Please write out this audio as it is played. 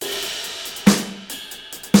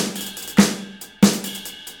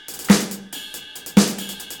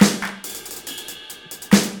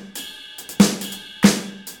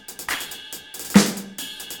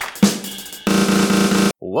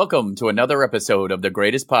Welcome to another episode of The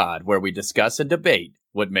Greatest Pod, where we discuss and debate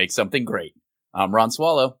what makes something great. I'm Ron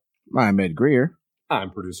Swallow. I'm Ed Greer. I'm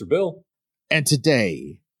producer Bill. And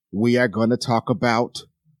today we are going to talk about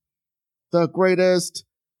the greatest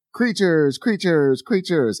creatures.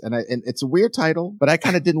 And it's a weird title, but I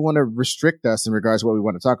kind of didn't want to restrict us in regards to what we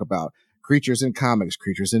want to talk about. Creatures in comics,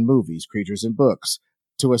 creatures in movies, creatures in books,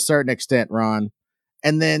 to a certain extent, Ron.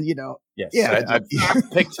 And then, yes, yeah,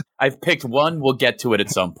 I've picked one. We'll get to it at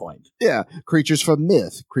some point. Yeah, creatures from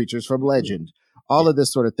myth, creatures from legend, all of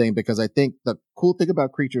this sort of thing. Because I think the cool thing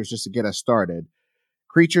about creatures, just to get us started,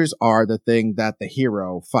 creatures are the thing that the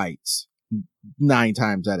hero fights 9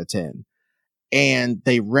 times out of 10, and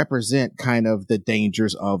they represent kind of the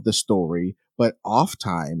dangers of the story, but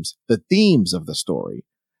oftentimes the themes of the story.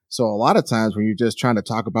 So a lot of times when you're just trying to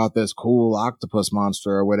talk about this cool octopus monster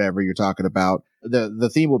or whatever you're talking about,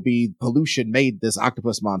 the theme will be pollution made this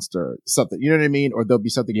octopus monster, something, you know what I mean? Or there'll be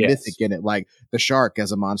something mythic in it, like the shark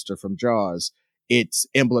as a monster from Jaws. It's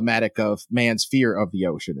emblematic of man's fear of the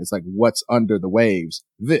ocean. It's like, what's under the waves?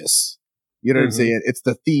 This, you know what I'm saying? It's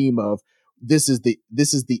the theme of this is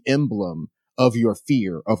the emblem of your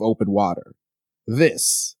fear of open water.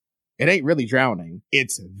 This, it ain't really drowning.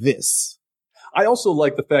 It's this. I also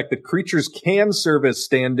like the fact that creatures can serve as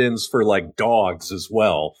stand-ins for like dogs as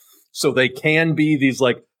well. So they can be these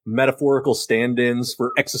like metaphorical stand-ins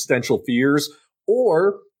for existential fears,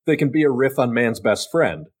 or they can be a riff on man's best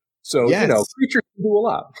friend. So, creatures can do a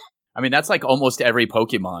lot. I mean, that's like almost every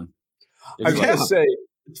Pokemon. I was going to say,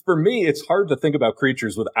 for me, it's hard to think about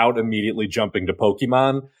creatures without immediately jumping to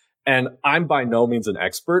Pokemon. And I'm by no means an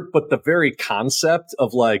expert, but the very concept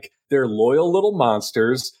of like, they're loyal little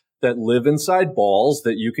monsters that live inside balls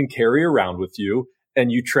that you can carry around with you,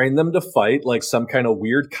 and you train them to fight like some kind of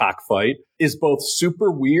weird cockfight, is both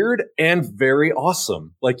super weird and very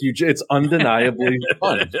awesome. Like it's undeniably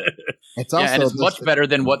fun. It's also and it's much better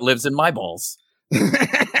than what lives in my balls.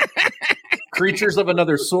 Creatures of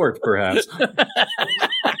another sort, perhaps.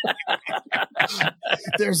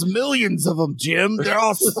 There's millions of them, Jim. They're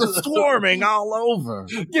all swarming all over.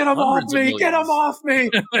 Get them off me! Get them off me!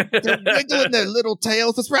 They're wiggling their little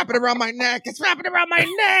tails. It's wrapping around my neck. It's wrapping around my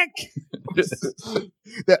neck.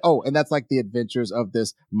 And that's like the adventures of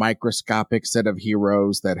this microscopic set of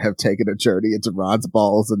heroes that have taken a journey into Ron's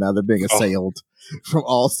balls, and now they're being assailed from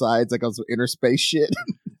all sides, like on some inner space shit.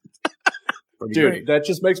 Dude, that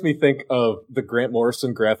just makes me think of the Grant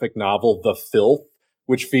Morrison graphic novel, The Filth,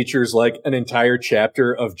 which features like an entire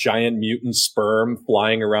chapter of giant mutant sperm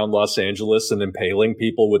flying around Los Angeles and impaling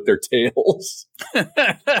people with their tails.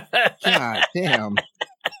 God damn.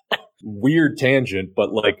 Weird tangent,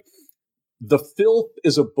 but like The Filth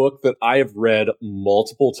is a book that I have read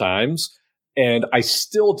multiple times, and I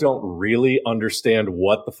still don't really understand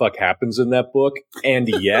what the fuck happens in that book. And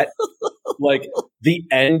yet, like, the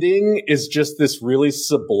ending is just this really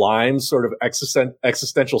sublime sort of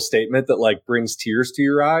existential statement that like brings tears to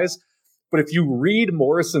your eyes. But if you read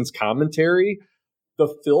Morrison's commentary,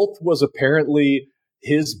 The Filth was apparently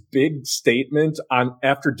his big statement on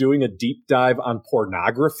after doing a deep dive on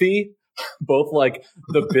pornography, both like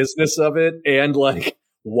the business of it and like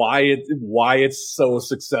why it's so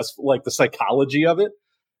successful, like the psychology of it.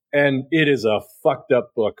 And it is a fucked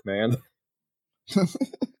up book, man.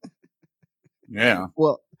 Yeah.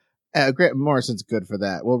 Well, Grant Morrison's good for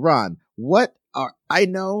that. Well, Ron,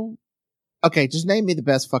 just name me the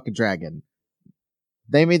best fucking dragon.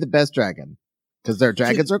 Name me the best dragon. Because their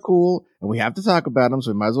dragons are cool, and we have to talk about them,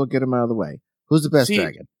 so we might as well get them out of the way. Who's the best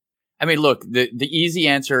dragon? I mean, look, the easy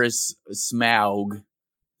answer is Smaug.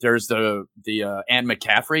 There's the Anne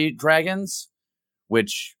McCaffrey dragons,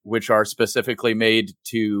 which are specifically made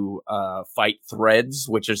to fight threads,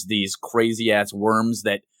 which is these crazy ass worms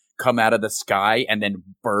that come out of the sky and then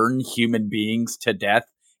burn human beings to death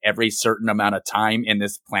every certain amount of time in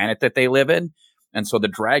this planet that they live in. And so the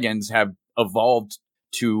dragons have evolved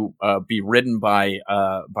to be ridden by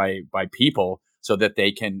people so that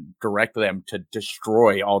they can direct them to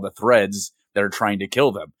destroy all the threads that are trying to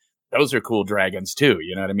kill them. Those are cool dragons too,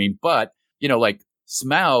 you know what I mean? But, like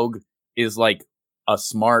Smaug is like a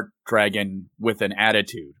smart dragon with an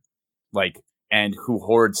attitude, and who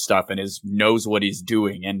hoards stuff and knows what he's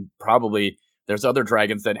doing. And probably there's other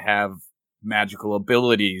dragons that have magical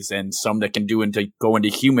abilities and some that can go into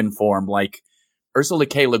human form. Like Ursula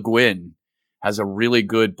K. Le Guin has a really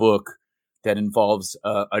good book that involves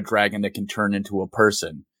a dragon that can turn into a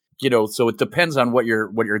person. So it depends on what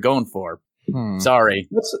you're going for. Sorry.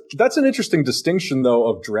 That's an interesting distinction, though,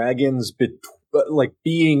 of dragons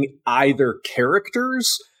being either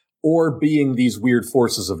characters or being these weird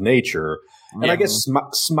forces of nature. And I guess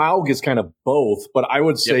Smaug is kind of both, but I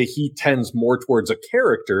would say he tends more towards a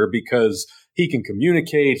character because he can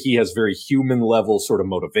communicate. He has very human level sort of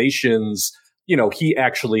motivations. You know, he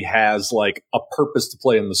actually has like a purpose to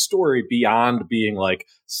play in the story beyond being like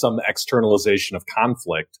some externalization of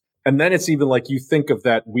conflict. And then it's even like you think of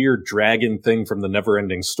that weird dragon thing from the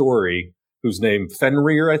Neverending Story, whose name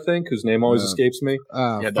Fenrir, I think, whose name always escapes me.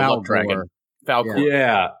 The Love Dragon.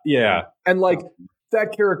 Falcor. Yeah. And like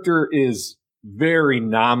that character is very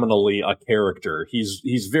nominally a character.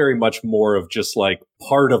 He's very much more of just like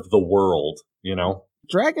part of the world, you know?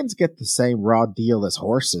 Dragons get the same raw deal as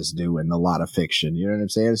horses do in a lot of fiction. You know what I'm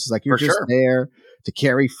saying? It's just like you're just there to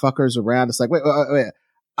carry fuckers around. It's like, wait,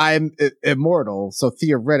 I'm immortal, so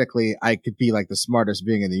theoretically I could be like the smartest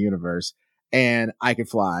being in the universe, and I could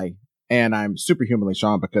fly, and I'm superhumanly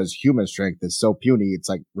strong because human strength is so puny. It's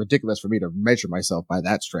like ridiculous for me to measure myself by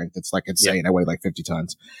that strength. It's like insane. I weigh like 50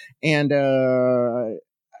 tons, and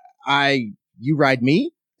you ride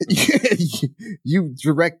me. You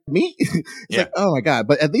direct me. It's like, oh my god.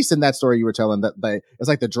 But at least in that story you were telling that it's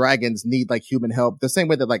like the dragons need like human help the same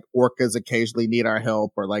way that like orcas occasionally need our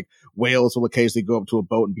help, or like whales will occasionally go up to a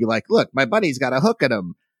boat and be like, look, my buddy's got a hook in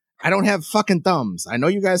him. I don't have fucking thumbs. I know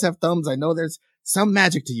you guys have thumbs. I know there's some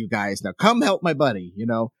magic to you guys. Now come help my buddy, you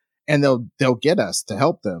know? And they'll get us to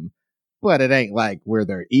help them. But it ain't like we're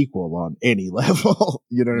their equal on any level.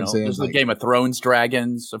 You know what I'm saying? There's the Game of Thrones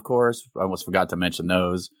dragons, of course. I almost forgot to mention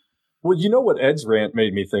those. Well, you know what Ed's rant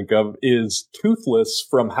made me think of is Toothless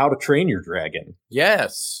from How to Train Your Dragon.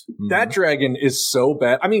 Yes. That dragon is so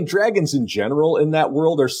bad. I mean, dragons in general in that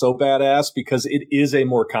world are so badass because it is a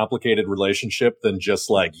more complicated relationship than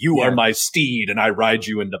just like, you are my steed and I ride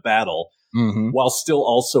you into battle, while still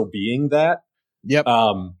also being that. Yep.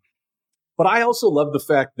 But I also love the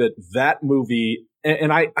fact that movie,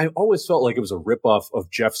 and I always felt like it was a ripoff of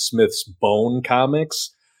Jeff Smith's Bone comics,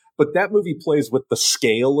 but that movie plays with the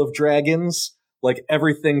scale of dragons, like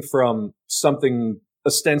everything from something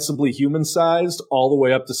ostensibly human-sized all the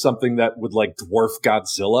way up to something that would like dwarf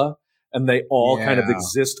Godzilla, and they all kind of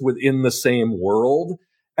exist within the same world.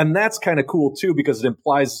 And that's kind of cool too, because it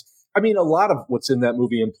implies, I mean, a lot of what's in that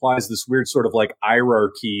movie implies this weird sort of like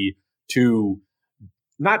hierarchy to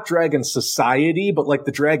not dragon society, but like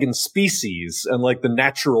the dragon species and like the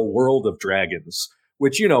natural world of dragons,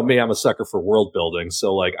 which, you know, me, I'm a sucker for world building.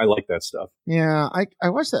 So like, I like that stuff. Yeah. I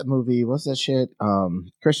watched that movie. What's that shit?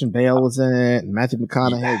 Christian Bale was in it and Matthew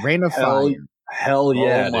McConaughey, Reign of Fire. Hell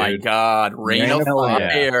yeah. Oh my God. Reign of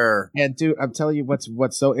Fire. Yeah. And dude, I'm telling you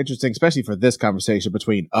what's so interesting, especially for this conversation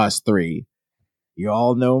between us three. You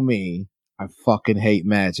all know me. I fucking hate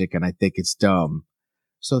magic and I think it's dumb.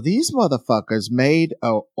 So these motherfuckers made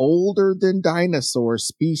a older than dinosaur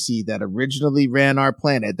species that originally ran our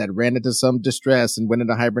planet, that ran into some distress and went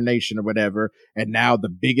into hibernation or whatever. And now the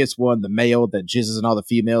biggest one, the male that jizzes in all the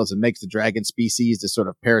females and makes the dragon species this sort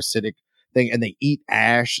of parasitic thing. And they eat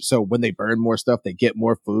ash. So when they burn more stuff, they get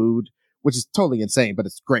more food, which is totally insane, but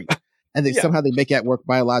it's great. And they somehow they make that work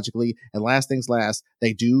biologically. And last things last,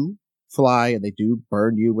 they do fly and they do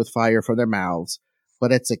burn you with fire from their mouths.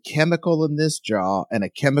 But it's a chemical in this jaw and a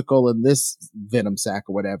chemical in this venom sac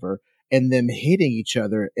or whatever, and them hitting each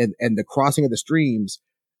other and the crossing of the streams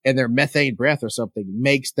and their methane breath or something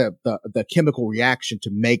makes the chemical reaction to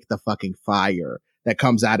make the fucking fire that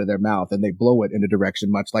comes out of their mouth, and they blow it in a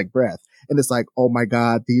direction much like breath. And it's like, oh my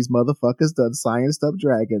God, these motherfuckers done scienced up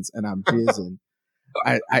dragons, and I'm jizzing.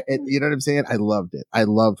 You know what I'm saying? I loved it. I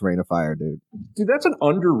loved Reign of Fire, dude. Dude, that's an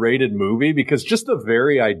underrated movie because just the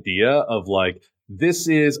very idea of like, this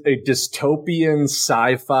is a dystopian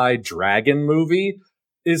sci-fi dragon movie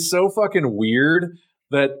is so fucking weird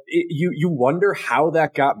that you wonder how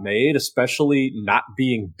that got made, especially not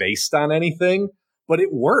being based on anything, but it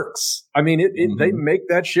works. I mean, they make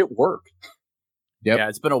that shit work. Yep. Yeah,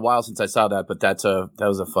 it's been a while since I saw that, but that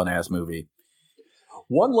was a fun ass movie.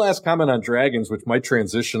 One last comment on dragons, which might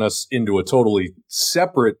transition us into a totally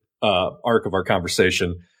separate arc of our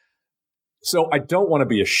conversation. So I don't want to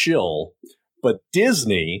be a shill, but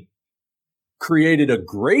Disney created a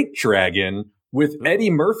great dragon with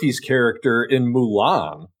Eddie Murphy's character in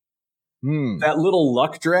Mulan. That little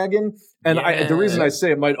luck dragon. And the reason I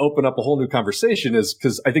say it might open up a whole new conversation is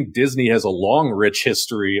because I think Disney has a long, rich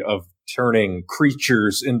history of turning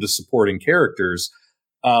creatures into supporting characters.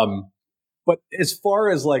 But as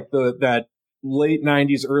far as like that late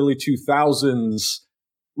 90s, early 2000s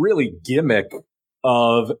really gimmick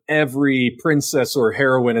of every princess or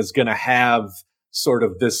heroine is going to have sort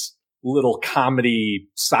of this little comedy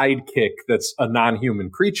sidekick that's a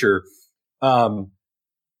non-human creature.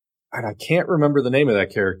 and I can't remember the name of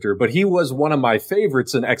that character, but he was one of my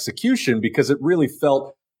favorites in Execution because it really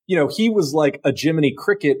felt, he was like a Jiminy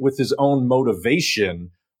Cricket with his own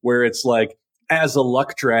motivation, where it's like, as a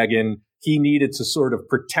luck dragon, he needed to sort of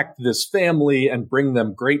protect this family and bring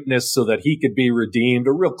them greatness so that he could be redeemed.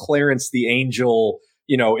 A real Clarence the Angel,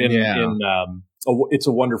 in It's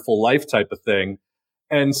a Wonderful Life type of thing.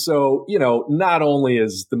 And so, not only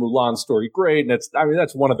is the Mulan story great, and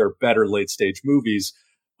that's one of their better late stage movies,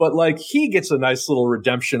 but like he gets a nice little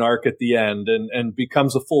redemption arc at the end and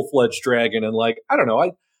becomes a full-fledged dragon. And like, I don't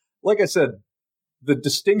know, like I said, the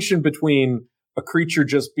distinction between a creature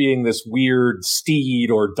just being this weird steed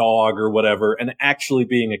or dog or whatever and actually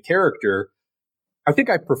being a character, I think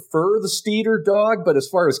I prefer the steed or dog, but as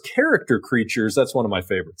far as character creatures, that's one of my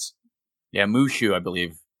favorites. Yeah, Mushu, I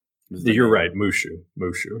believe. You're right, Mushu,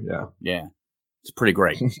 yeah. Yeah, it's pretty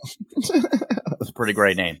great. It's a pretty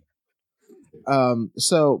great name.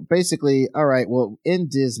 So basically, all right, well, in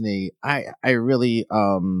Disney, I really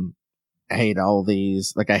hate all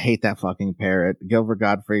these. Like, I hate that fucking parrot. Gilbert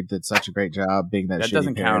Gottfried did such a great job being that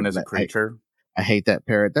doesn't count as a creature. I hate that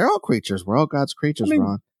parrot. They're all creatures. We're all God's creatures,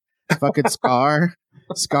 Ron. Fucking Scar.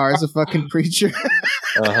 Scar is a fucking creature.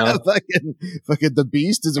 fucking the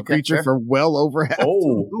Beast is a creature for well over half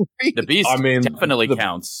the movie. The Beast definitely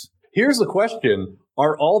counts. Here's the question.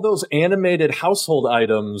 Are all those animated household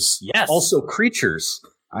items also creatures?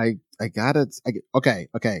 I got it. Okay.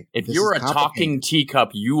 If you're a talking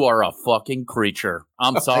teacup, you are a fucking creature.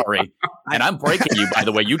 I'm sorry. And I'm breaking you, by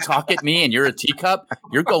the way. You talk at me and you're a teacup,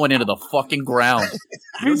 you're going into the fucking ground.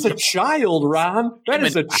 He's a child, Ron. That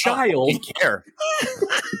is a child. I don't care.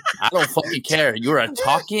 I don't fucking care. You're a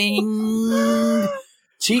talking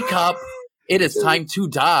teacup. It is time to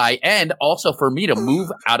die, and also for me to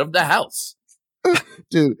move out of the house.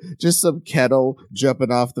 Dude, just some kettle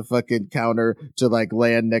jumping off the fucking counter to like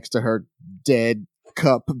land next to her dead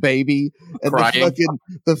cup baby, and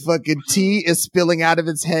the fucking tea is spilling out of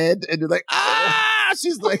its head, and you're like, ah!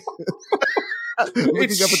 She's like,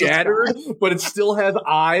 it's shattered, but it still has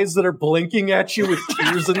eyes that are blinking at you with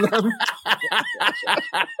tears in them.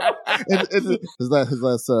 and his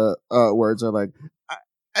last words are like,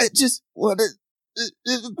 I just want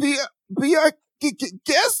to be our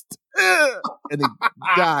guest, and he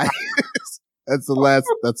dies. That's the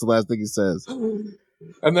last thing he says.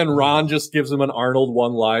 And then Ron just gives him an Arnold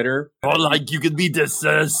one-liner. Oh, like you could be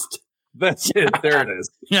deceased. That's it. There it is.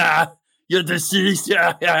 Yeah, you're deceased.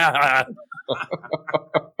 Yeah.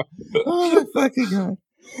 Oh my fucking god.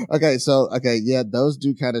 Okay, those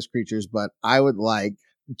do count as creatures, but I would like,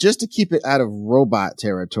 just to keep it out of robot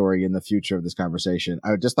territory in the future of this conversation,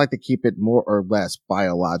 I would just like to keep it more or less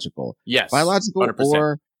biological. Yes. Biological 100%.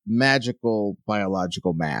 Or magical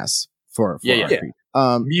biological mass for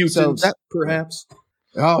Mutants, perhaps.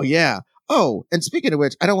 Oh, yeah. Oh, and speaking of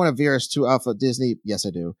which, I don't want to veer us too off of Disney. Yes, I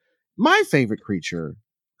do. My favorite creature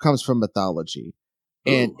comes from mythology.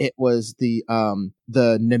 And it was the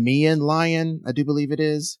Nemean lion, I do believe it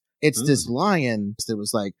is. It's this lion that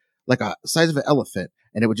was like a size of an elephant,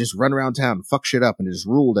 and it would just run around town and fuck shit up, and it just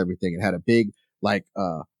ruled everything. It had a big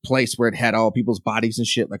place where it had all people's bodies and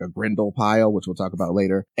shit, like a Grendel pile, which we'll talk about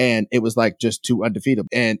later. And it was like just too undefeatable.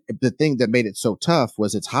 And the thing that made it so tough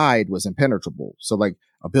was its hide was impenetrable. So like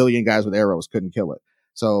a billion guys with arrows couldn't kill it.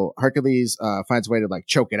 So Hercules finds a way to like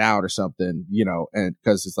choke it out or something, and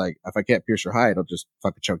because it's like, if I can't pierce your hide, I'll just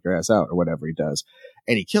fucking choke your ass out or whatever he does.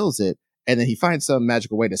 And he kills it. And then he finds some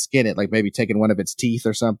magical way to skin it, like maybe taking one of its teeth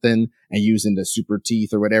or something and using the super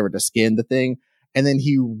teeth or whatever to skin the thing. And then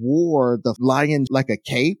he wore the lion like a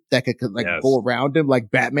cape that could go around him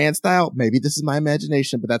like Batman style. Maybe this is my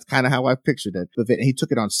imagination, but that's kind of how I pictured it. But he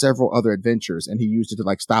took it on several other adventures, and he used it to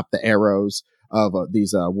like stop the arrows of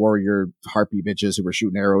these warrior harpy bitches who were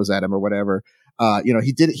shooting arrows at him or whatever.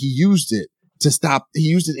 He used it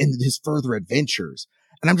in his further adventures.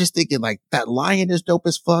 And I'm just thinking, like, that lion is dope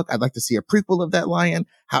as fuck. I'd like to see a prequel of that lion.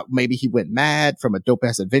 How maybe he went mad from a dope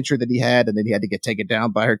ass adventure that he had, and then he had to get taken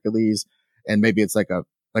down by Hercules. And maybe it's like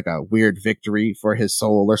a weird victory for his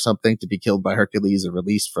soul or something to be killed by Hercules and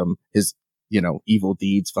released from his, evil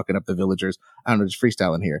deeds, fucking up the villagers. I don't know, just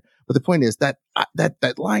freestyling here. But the point is that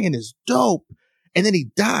lion is dope. And then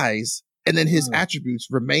he dies, and then his attributes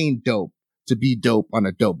remain dope to be dope on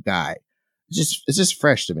a dope guy. It's just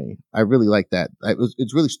fresh to me. I really like that.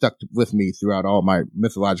 It's really stuck with me throughout all my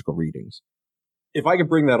mythological readings. If I could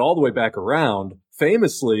bring that all the way back around,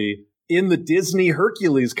 famously in the Disney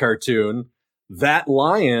Hercules cartoon, that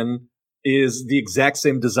lion is the exact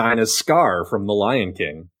same design as Scar from The Lion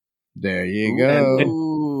King. There you go.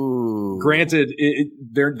 And Granted,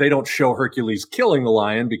 they don't show Hercules killing the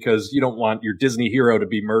lion because you don't want your Disney hero to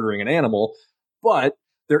be murdering an animal, but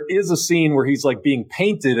there is a scene where he's like being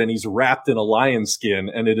painted and he's wrapped in a lion skin,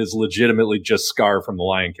 and it is legitimately just Scar from The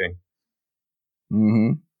Lion King.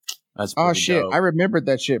 Mm-hmm. That's shit! dope. I remembered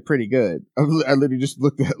that shit pretty good. I literally just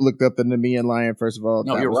looked up the Nemean lion first of all.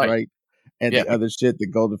 No, that you're was right. And the other shit, the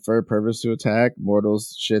golden fur, purpose to attack.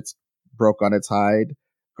 Mortals shits broke on its hide.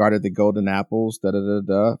 Guarded the golden apples.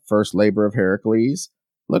 First labor of Heracles.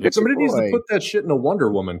 Look at somebody needs boy. to put that shit in a Wonder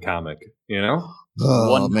Woman comic. You know,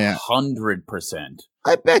 100%.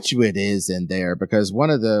 I bet you it is in there because one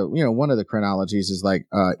of the chronologies is like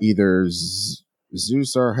either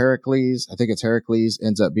Zeus or Heracles. I think it's Heracles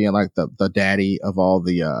ends up being like the daddy of all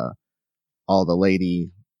the lady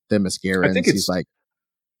Themyscirans.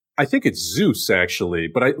 I think it's Zeus actually,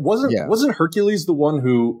 but wasn't Hercules the one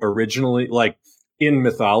who originally, like in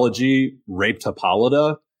mythology, raped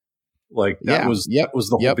Hippolyta? Like that was the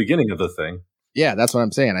whole beginning of the thing. Yeah, that's what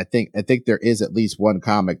I'm saying. I think there is at least one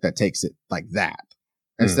comic that takes it like that.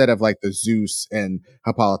 Instead of like the Zeus and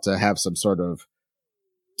Hippolyta have some sort of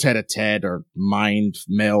tete-a-tete or mind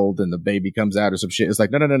meld and the baby comes out or some shit. It's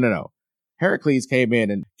like, no. Heracles came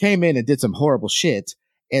in and did some horrible shit.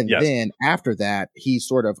 And then after that, he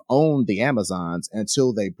sort of owned the Amazons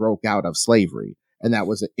until they broke out of slavery. And that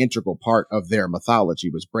was an integral part of their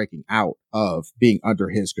mythology, was breaking out of being under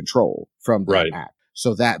his control from the act.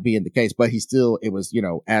 So that being the case, but it was,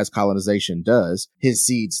 as colonization does, his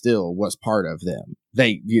seed still was part of them.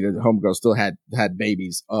 The homegirl still had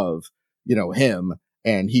babies of, him.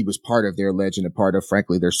 And he was part of their legend and part of,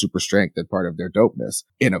 frankly, their super strength and part of their dopeness.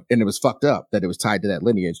 And it was fucked up that it was tied to that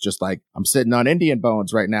lineage. Just like I'm sitting on Indian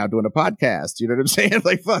bones right now doing a podcast. You know what I'm saying?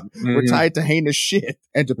 Like, fuck, we're tied to heinous shit.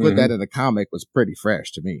 And to put that in a comic was pretty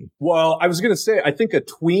fresh to me. Well, I was going to say, I think a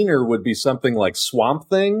tweener would be something like Swamp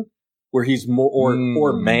Thing, where he's more,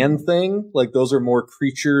 or Man Thing. Like those are more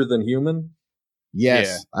creature than human.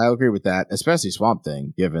 Yes, yeah. I agree with that, especially Swamp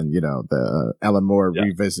Thing, given, the Alan Moore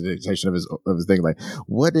revisitation of his thing. Like,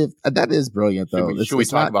 what if that is brilliant though? Should we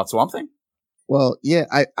talk about Swamp Thing? Well, yeah,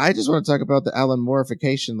 I just want to talk about the Alan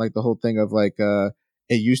Moorification, like the whole thing of like,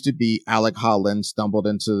 it used to be Alec Holland stumbled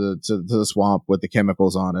into the swamp with the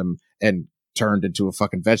chemicals on him and turned into a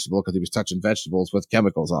fucking vegetable because he was touching vegetables with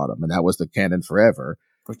chemicals on him. And that was the canon forever.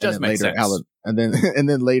 Which does make sense. And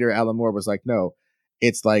then later Alan Moore was like, no.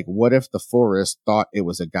 It's like, what if the forest thought it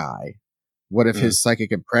was a guy? What if his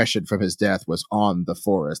psychic impression from his death was on the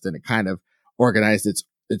forest, and it kind of organized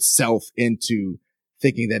itself into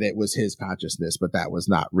thinking that it was his consciousness, but that was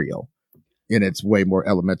not real. And it's way more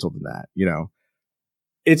elemental than that,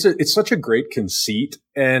 It's such a great conceit.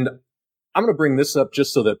 And I'm going to bring this up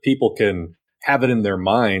just so that people can have it in their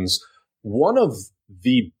minds. One of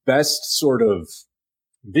the best sort of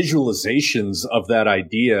visualizations of that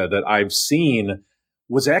idea that I've seen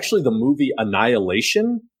was actually the movie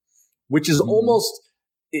Annihilation, which is almost,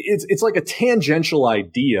 it's like a tangential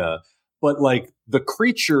idea, but like the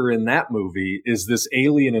creature in that movie is this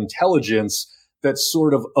alien intelligence that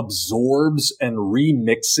sort of absorbs and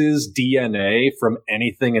remixes DNA from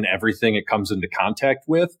anything and everything it comes into contact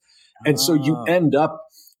with. And so you end up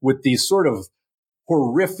with these sort of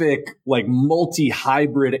horrific, like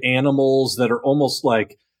multi-hybrid animals that are almost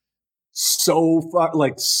like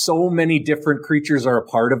so many different creatures are a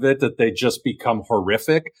part of it that they just become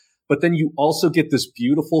horrific. But then you also get this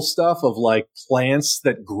beautiful stuff of like plants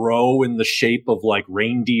that grow in the shape of like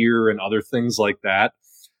reindeer and other things like that.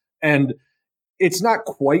 And it's not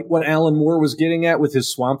quite what Alan Moore was getting at with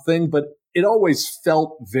his Swamp Thing, but it always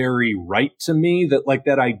felt very right to me that like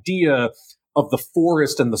that idea of the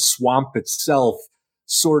forest and the swamp itself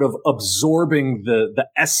sort of absorbing the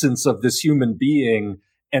essence of this human being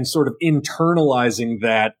and sort of internalizing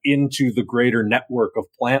that into the greater network of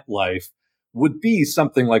plant life would be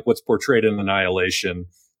something like what's portrayed in Annihilation.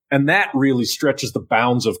 And that really stretches the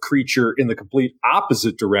bounds of creature in the complete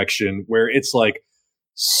opposite direction, where it's like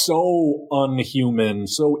so unhuman,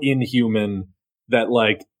 so inhuman that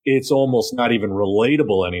like it's almost not even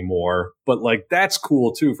relatable anymore. But like that's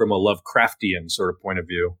cool too from a Lovecraftian sort of point of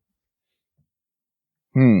view.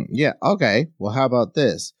 Yeah. Okay. Well, how about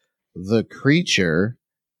this? The creature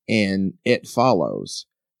in It Follows.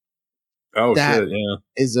 Oh, that shit, yeah.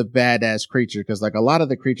 is a badass creature because like a lot of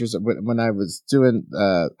the creatures when I was doing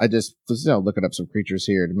I just was looking up some creatures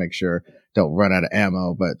here to make sure don't run out of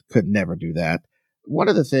ammo, but could never do that. One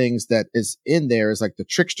of the things that is in there is like the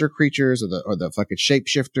trickster creatures or the fucking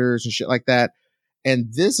shapeshifters and shit like that.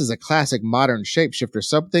 And this is a classic modern shapeshifter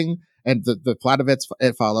something. And the plot of It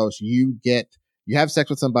Follows, you have sex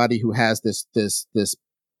with somebody who has this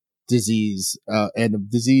disease, and the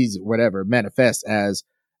disease, whatever, manifests as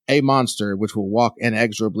a monster which will walk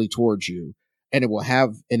inexorably towards you, and it will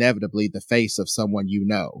have inevitably the face of someone you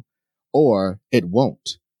know, or it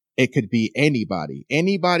won't. It could be anybody.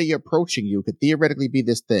 Anybody approaching you could theoretically be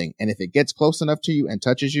this thing. And if it gets close enough to you and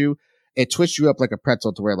touches you, it twists you up like a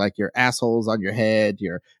pretzel to where like your asshole's on your head,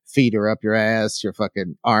 your feet are up your ass, your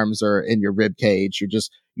fucking arms are in your rib cage.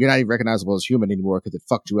 You're not even recognizable as human anymore because it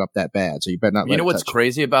fucked you up that bad. So you better not let it touch you. You know what's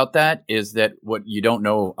crazy about that is that what you don't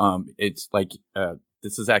know, it's like,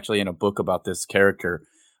 this is actually in a book about this character.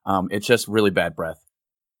 It's just really bad breath.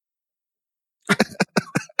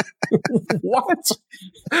 What?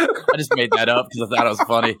 I just made that up because I thought it was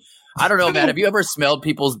funny. I don't know, man. Have you ever smelled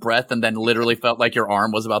people's breath and then literally felt like your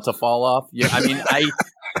arm was about to fall off? Yeah, I mean,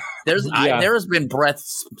 there has been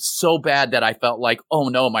breaths so bad that I felt like, oh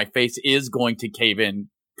no, my face is going to cave in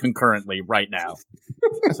concurrently right now.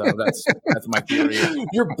 So that's my theory.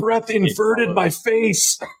 Your breath inverted my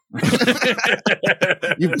face.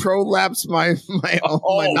 You prolapsed my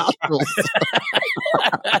nostrils.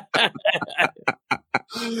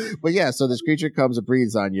 But yeah, so this creature comes and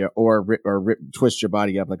breathes on you, or twists your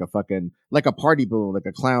body up like a party balloon, like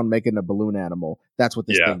a clown making a balloon animal. That's what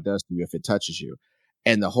this thing does to you if it touches you.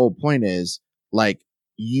 And the whole point is, like,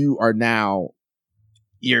 you are now,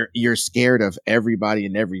 you're scared of everybody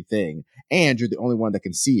and everything, and you're the only one that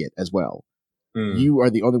can see it as well. You are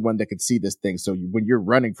the only one that can see this thing. So when you're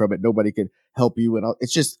running from it, nobody can help you. And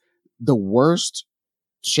it's just the worst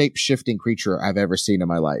shape-shifting creature I've ever seen in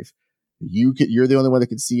my life. You're the only one that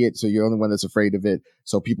can see it, so you're the only one that's afraid of it,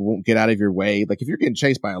 so people won't get out of your way. Like, if you're getting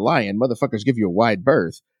chased by a lion, motherfuckers give you a wide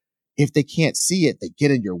berth. If they can't see it, they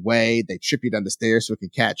get in your way, they trip you down the stairs so it can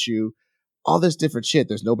catch you. All this different shit.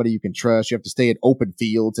 There's nobody you can trust. You have to stay in open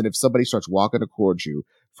fields, and if somebody starts walking towards you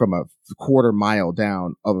from a quarter mile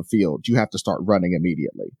down of a field, you have to start running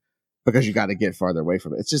immediately because you got to get farther away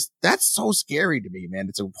from it. It's just, that's so scary to me, man.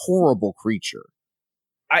 It's a horrible creature.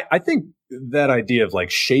 I think that idea of like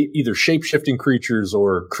either shape-shifting creatures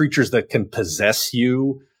or creatures that can possess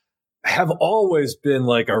you have always been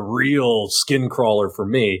like a real skin crawler for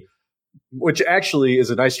me, which actually is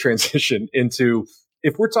a nice transition into,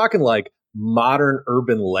 if we're talking like modern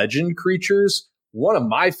urban legend creatures, one of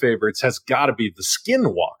my favorites has got to be the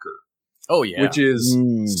Skinwalker. Oh yeah. Which is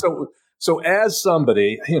So as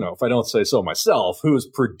somebody, if I don't say so myself, who has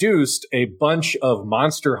produced a bunch of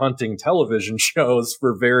monster hunting television shows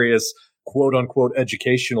for various quote unquote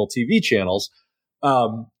educational TV channels,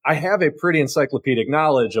 I have a pretty encyclopedic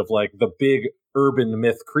knowledge of like the big urban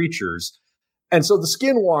myth creatures. And so the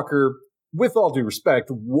Skinwalker, with all due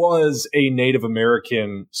respect, was a Native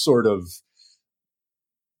American sort of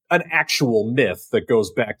an actual myth that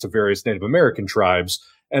goes back to various Native American tribes.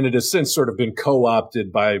 And it has since sort of been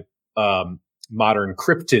co-opted by modern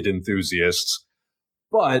cryptid enthusiasts.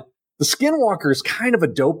 But the Skinwalker is kind of a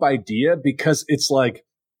dope idea because it's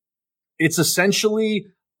essentially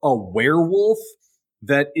a werewolf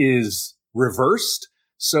that is reversed.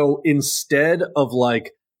 So instead of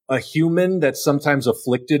like a human that's sometimes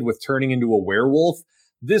afflicted with turning into a werewolf,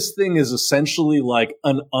 this thing is essentially like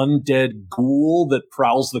an undead ghoul that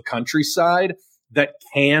prowls the countryside that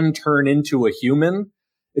can turn into a human.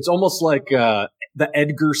 It's almost like the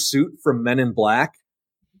Edgar suit from Men in Black.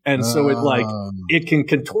 And so it can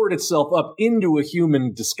contort itself up into a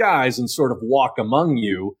human disguise and sort of walk among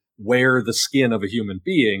you, wear the skin of a human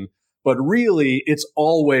being. But really, it's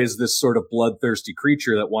always this sort of bloodthirsty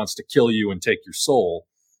creature that wants to kill you and take your soul.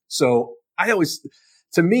 So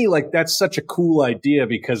to me, like, that's such a cool idea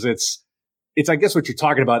because it's, I guess what you're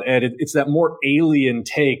talking about, Ed, it's that more alien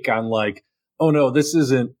take on like, oh no, this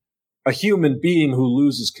isn't a human being who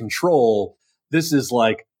loses control. This is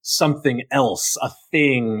like something else, a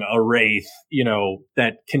thing, a wraith,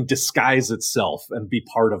 that can disguise itself and be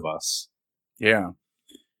part of us. Yeah.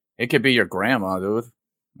 It could be your grandma, dude.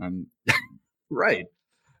 And right.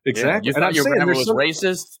 Exactly. Yeah, you thought your grandma was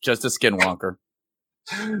racist? Just a Skinwalker.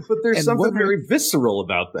 But there's something very visceral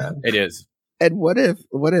about that. It is. And what if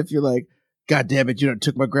you're like, God damn it,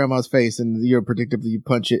 took my grandma's face, and predictably you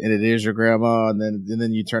punch it and it is your grandma, and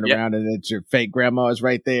then you turn around and it's your fake grandma is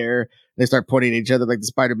right there. They start pointing at each other like the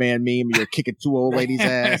Spider-Man meme, and you're kicking two old ladies'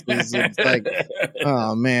 ass. It's like,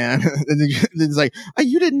 oh man. And then it's like, oh,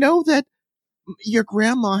 you didn't know that your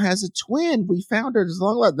grandma has a twin. We found her as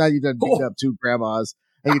long as now you done beat up two grandmas,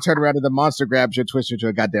 and you turn around and the monster grabs you, twists you into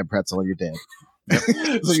a goddamn pretzel, and you're dead.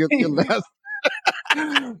 So you're left.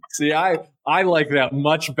 See, I like that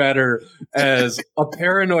much better as a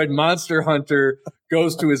paranoid monster hunter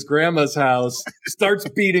goes to his grandma's house, starts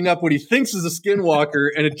beating up what he thinks is a skinwalker,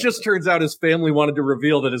 and it just turns out his family wanted to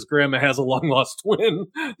reveal that his grandma has a long-lost twin.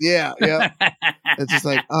 Yeah. It's just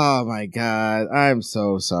like, oh my God, I'm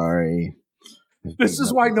so sorry. This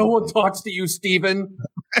is why no one talks to you, Steven.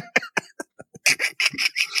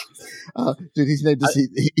 Dude, he's named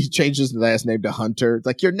he changed his last name to Hunter. It's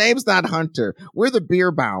like, your name's not Hunter. We're the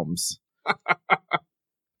Beerbaums.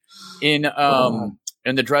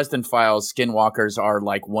 In the Dresden Files, skinwalkers are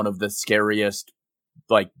like one of the scariest,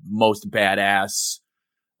 like most badass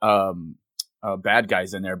bad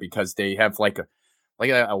guys in there, because they have like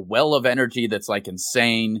a well of energy that's like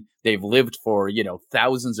insane. They've lived for,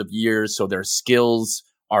 thousands of years, so their skills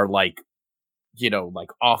are like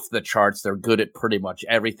off the charts. They're good at pretty much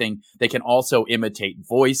everything. They can also imitate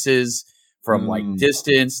voices from like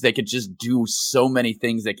distance. They could just do so many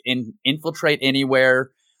things. They can infiltrate anywhere.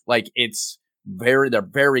 Like they're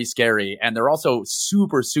very scary, and they're also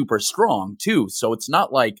super, super strong too. So it's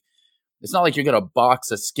not like you're gonna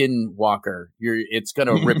box a skinwalker. It's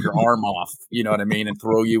gonna rip your arm off. You know what I mean, and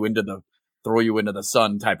throw you into the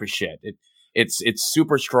sun type of shit. It's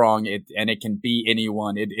super strong, and it can be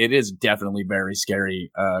anyone. It is definitely very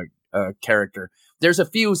scary character. There's a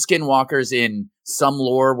few skinwalkers in some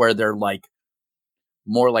lore where they're like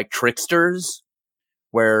more like tricksters,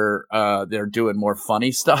 where they're doing more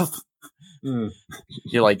funny stuff.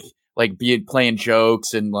 You're like playing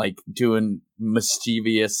jokes and like doing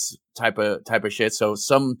mischievous type of shit. So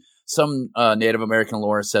some Native American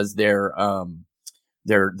lore says they're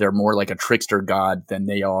more like a trickster god than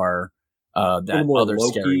they are that other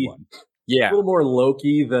Loki, scary one. Yeah. A little more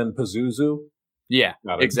Loki than Pazuzu. Yeah,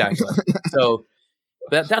 exactly. So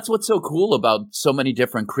that's what's so cool about so many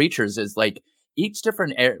different creatures is like each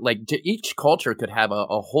different each culture could have a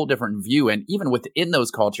whole different view, and even within those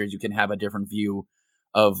cultures you can have a different view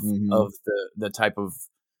of the type of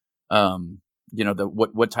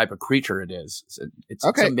what type of creature it is. It's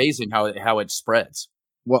amazing how it spreads.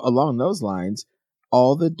 Well, along those lines,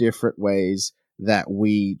 all the different ways that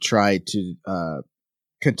we try to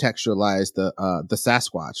contextualize the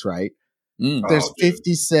Sasquatch, right? There's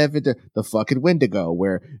 57 the fucking Wendigo,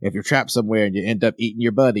 where if you're trapped somewhere and you end up eating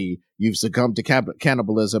your buddy, you've succumbed to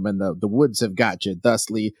cannibalism and the woods have got you.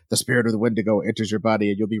 Thusly, the spirit of the Wendigo enters your body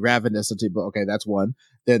and you'll be ravenous until, okay, that's one.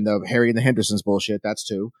 Then the Harry and the Hendersons bullshit, that's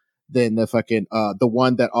two. Then the fucking, the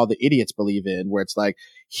one that all the idiots believe in, where it's like,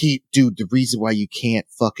 the reason why you can't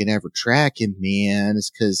fucking ever track him, man, is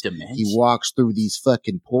because he walks through these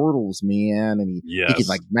fucking portals, man, and he can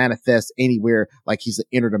like manifest anywhere, like he's an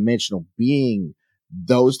interdimensional being.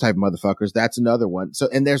 Those type of motherfuckers, that's another one. So,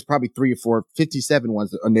 and there's probably 3 or 4, 57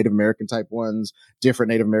 ones that are Native American type ones,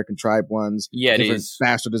 different Native American tribe ones, different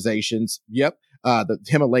bastardizations. Yep. The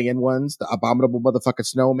Himalayan ones, the abominable motherfucking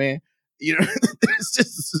snowman. There's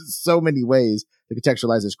just so many ways to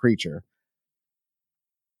contextualize this creature.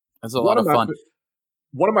 That's a lot of fun.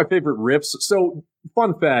 One of my favorite riffs. So,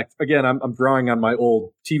 fun fact, again, I'm drawing on my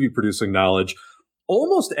old TV producing knowledge.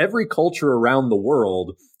 Almost every culture around the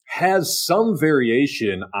world has some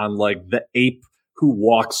variation on like the ape who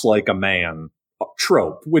walks like a man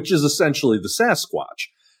trope, which is essentially the Sasquatch.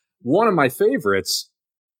 One of my favorites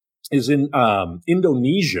is in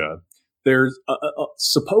Indonesia. There's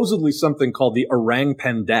supposedly something called the Orang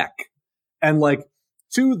Pendek. And like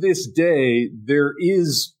to this day, there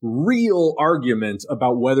is real argument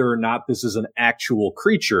about whether or not this is an actual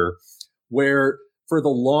creature, where for the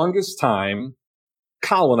longest time,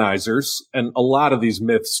 colonizers, and a lot of these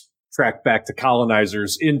myths track back to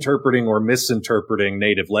colonizers interpreting or misinterpreting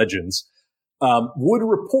native legends, would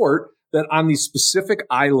report that on these specific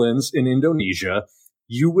islands in Indonesia,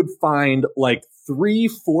 you would find like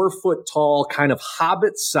 3-4 foot tall, kind of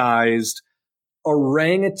hobbit-sized,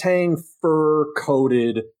 orangutan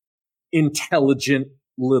fur-coated, intelligent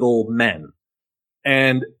little men.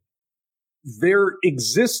 And there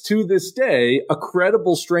exists to this day a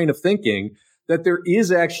credible strain of thinking that there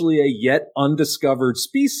is actually a yet undiscovered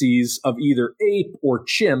species of either ape or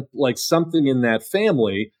chimp, like something in that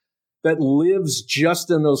family, that lives just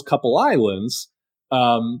in those couple islands,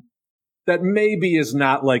 that maybe is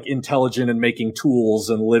not like intelligent and making tools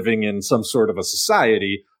and living in some sort of a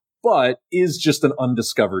society, but is just an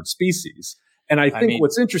undiscovered species. And I think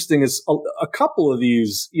what's interesting is a couple of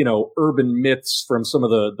these, urban myths from some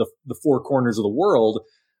of the four corners of the world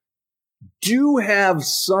do have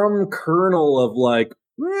some kernel of like,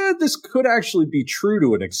 this could actually be true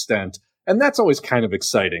to an extent. And that's always kind of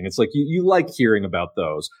exciting. It's like you like hearing about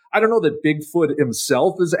those. I don't know that Bigfoot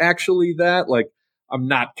himself is actually that. Like, I'm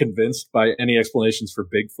not convinced by any explanations for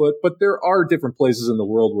Bigfoot, but there are different places in the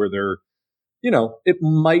world where it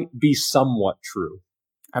might be somewhat true.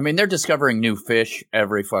 I mean, they're discovering new fish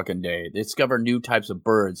every fucking day. They discover new types of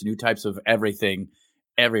birds, new types of everything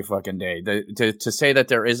every fucking day. To say that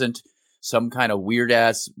there isn't some kind of weird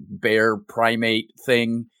ass bear primate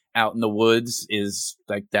thing out in the woods is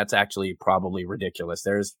like, that's actually probably ridiculous.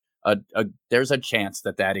 There's a chance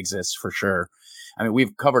that exists for sure. I mean,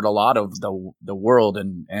 we've covered a lot of the world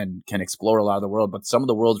and can explore a lot of the world, but some of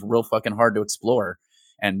the world's real fucking hard to explore.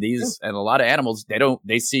 And and a lot of animals,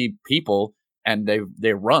 they see people and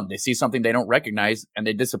they run. They see something they don't recognize and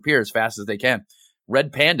they disappear as fast as they can.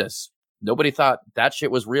 Red pandas. Nobody thought that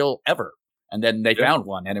shit was real ever. And then they found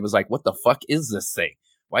one and it was like, what the fuck is this thing?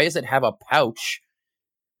 Why does it have a pouch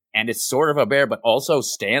and it's sort of a bear, but also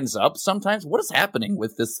stands up sometimes? What is happening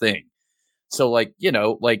with this thing? So like,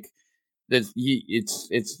 it's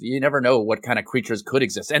you never know what kind of creatures could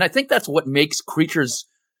exist. And I think that's what makes creatures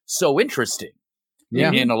so interesting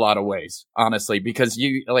in a lot of ways, honestly, because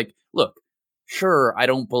look, sure, I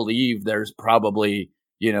don't believe there's probably,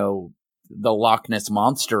 the Loch Ness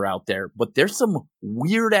Monster out there, but there's some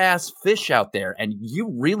weird ass fish out there and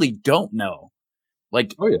you really don't know.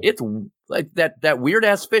 Like, it's like that weird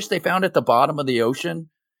ass fish they found at the bottom of the ocean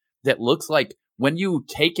that looks like when you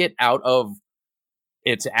take it out of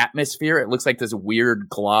its atmosphere, it looks like this weird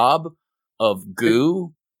glob of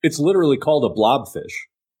goo. It's literally called a blobfish.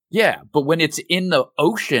 Yeah, but when it's in the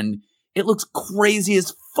ocean, it looks crazy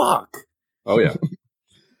as fuck. Oh, yeah.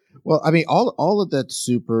 Well, I mean, all of that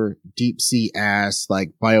super deep sea ass,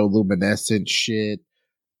 like bioluminescent shit,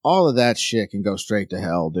 all of that shit can go straight to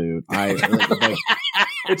hell, dude.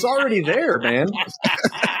 It's already there, man.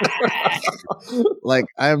 Like,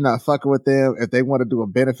 I am not fucking with them. If they want to do a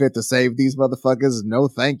benefit to save these motherfuckers, no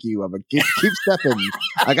thank you. I'm going to keep stepping.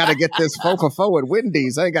 I got to get this 4-for-4 at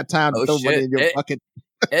Wendy's. I ain't got time to throw money in your fucking...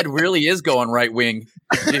 Ed really is going right wing.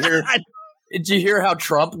 Did you hear how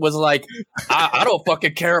Trump was like, I don't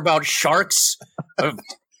fucking care about sharks.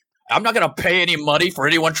 I'm not going to pay any money for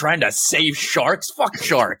anyone trying to save sharks. Fuck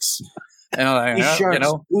sharks. And I'm like, sharks,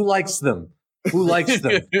 who likes them? Who likes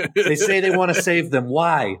them? They say they want to save them.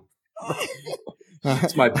 Why?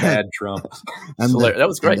 It's my bad, Trump. That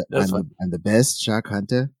was great. I'm the best shark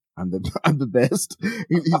hunter. I'm the best.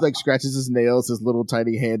 He like scratches his nails, his little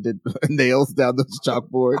tiny handed nails down the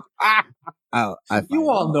chalkboard. You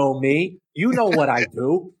all know me. You know what I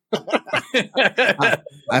do.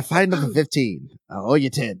 I find number 15. I'll owe you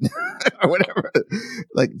 10 or whatever.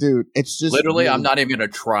 Like, dude, it's just literally. I'm not even gonna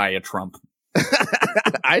try a Trump.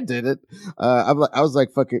 I did it. I was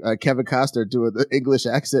like fucking Kevin Costner doing the English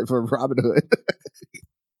accent for Robin Hood.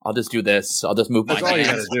 I'll just do this. I'll just move my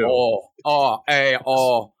hands.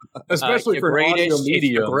 Especially for audio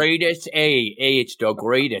media. The greatest. It's the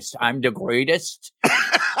greatest. I'm the greatest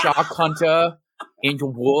shark hunter in the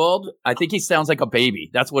world. I think he sounds like a baby.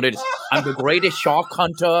 That's what it is. I'm the greatest shark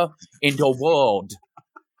hunter in the world.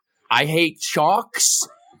 I hate sharks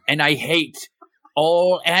and I hate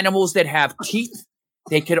all animals that have teeth.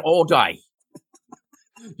 They can all die.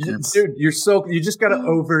 Dude, you just gotta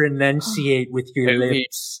over enunciate with your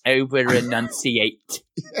lips. Over enunciate.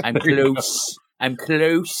 I'm close. I'm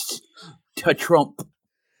close to Trump.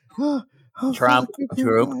 Trump.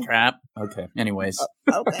 Okay. Anyways.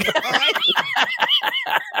 Okay.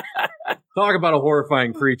 Talk about a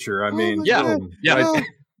horrifying creature. I mean,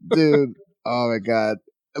 Dude. Oh my God.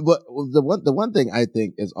 But the one thing I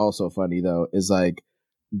think is also funny though is like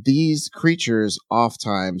these creatures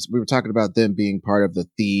oftentimes we were talking about them being part of the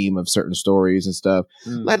theme of certain stories and stuff.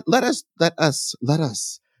 Let us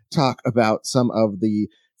talk about some of the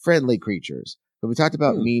friendly creatures. So we talked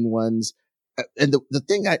about mean ones, and the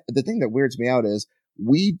thing that weirds me out is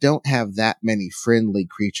we don't have that many friendly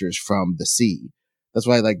creatures from the sea. That's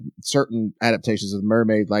why like certain adaptations of the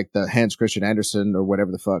mermaid, like the Hans Christian Andersen or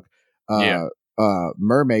whatever the fuck,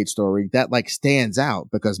 mermaid story that like stands out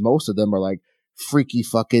because most of them are like freaky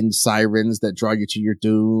fucking sirens that draw you to your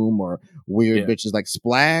doom or weird bitches like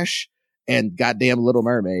Splash and goddamn Little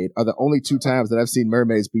Mermaid are the only two times that I've seen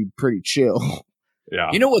mermaids be pretty chill. Yeah.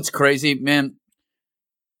 You know what's crazy, man?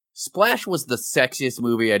 Splash was the sexiest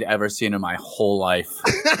movie I'd ever seen in my whole life.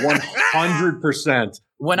 100%.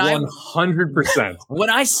 100%. When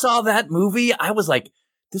I saw that movie, I was like,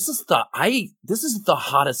 this is the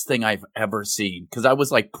hottest thing I've ever seen. Because I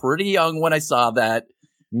was like pretty young when I saw that.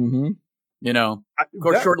 Mm-hmm. You know, of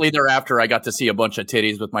course, shortly thereafter, I got to see a bunch of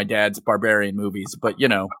titties with my dad's barbarian movies. But, you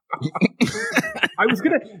know.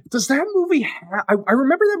 Does that movie I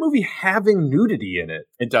remember that movie having nudity in it.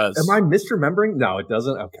 It does. Am I misremembering? No, it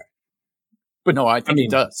doesn't. Okay. But no, I think it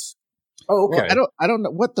does. Oh, okay. Well, I don't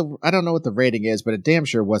know what the rating is, but it damn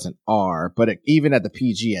sure wasn't R. But even at the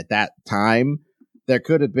PG at that time, there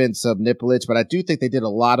could have been some nippleage. But I do think they did a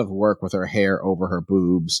lot of work with her hair over her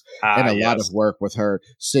boobs, and a lot of work with her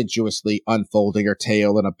sensuously unfolding her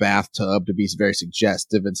tail in a bathtub to be very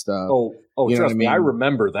suggestive and stuff. Oh, you know trust me, I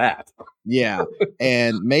remember that. Yeah,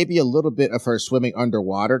 and maybe a little bit of her swimming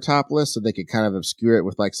underwater topless, so they could kind of obscure it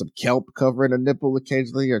with like some kelp covering a nipple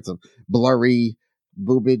occasionally, or some blurry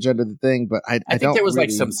boobage under the thing. But I think don't there was really,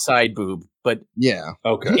 like some side boob, but yeah,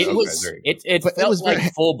 okay, it But it felt was like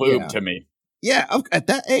very- full boob yeah. to me. Yeah, at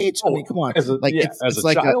that age, I mean, come on, as a child?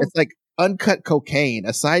 it's like uncut cocaine.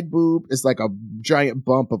 A side boob is like a giant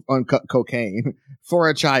bump of uncut cocaine for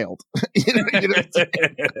a child. you know what I'm saying?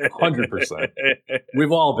 100%.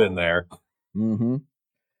 We've all been there. Mm-hmm.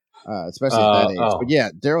 Especially at that age. oh. But yeah,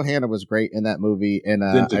 Daryl Hannah was great in that movie, and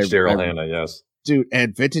Vintage Daryl Hannah, yes. dude,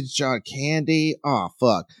 and vintage John Candy. Oh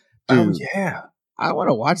fuck, dude, Oh yeah. I want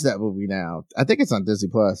to watch that movie now. I think it's on Disney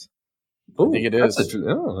Plus. Ooh, think it is.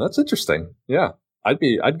 That's interesting. Yeah, I'd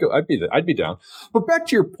be down. But back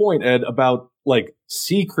to your point, Ed, about like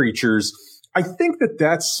sea creatures. I think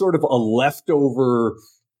that's sort of a leftover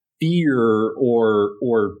fear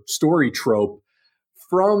or story trope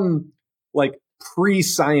from like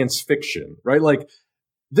pre-science fiction, right? Like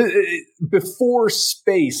before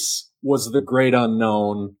space was the great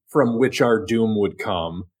unknown from which our doom would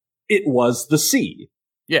come. It was the sea.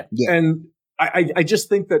 Yeah. And I just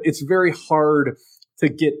think that it's very hard to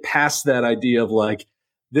get past that idea of like,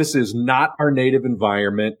 this is not our native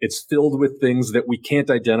environment. It's filled with things that we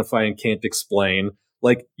can't identify and can't explain.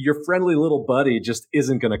 Like your friendly little buddy just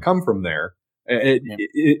isn't going to come from there.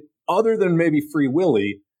 Other than maybe Free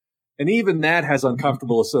Willy. And even that has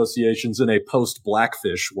uncomfortable associations in a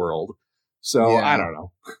post-Blackfish world. So Yeah. I don't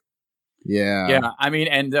know. Yeah. Yeah, I mean,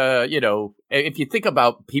 and if you think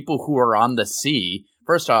about people who are on the sea,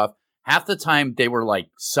 first off, half the time they were like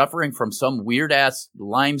suffering from some weird ass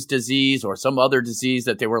Lyme's disease or some other disease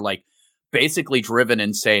that they were like basically driven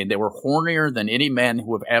insane. They were hornier than any men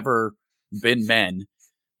who have ever been men.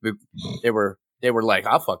 They were like,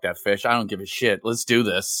 I'll fuck that fish. I don't give a shit. Let's do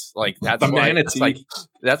this. Like that's manatee.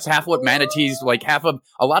 that's half what manatees like.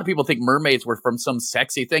 A lot of people think mermaids were from some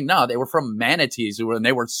sexy thing. No, they were from manatees and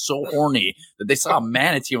they were so horny that they saw a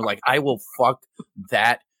manatee and were like, I will fuck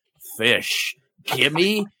that fish. Give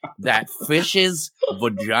me that fish's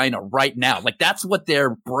vagina right now. Like that's what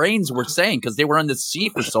their brains were saying because they were in the sea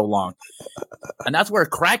for so long. And that's where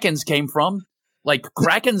krakens came from. Like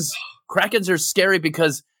krakens are scary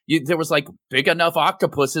because there was like big enough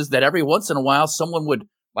octopuses that every once in a while someone would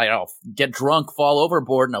like get drunk, fall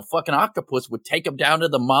overboard, and a fucking octopus would take them down to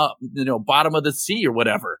the bottom of the sea or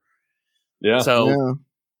whatever. Yeah. So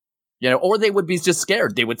or they would be just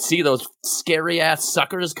scared. They would see those scary ass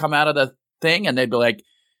suckers come out of the thing, and they'd be like,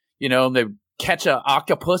 they'd catch an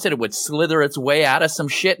octopus and it would slither its way out of some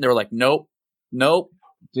shit, and they were like, nope,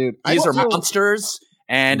 dude, these are monsters,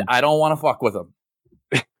 and I don't want to fuck with them.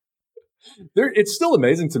 It's still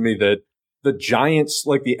amazing to me that the giants,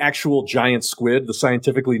 like the actual giant squid, the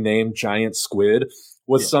scientifically named giant squid,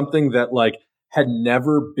 was something that like had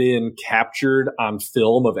never been captured on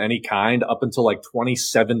film of any kind up until like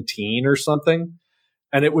 2017 or something.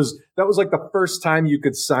 And that was like the first time you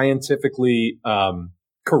could scientifically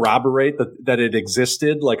corroborate that it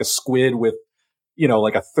existed, like a squid with,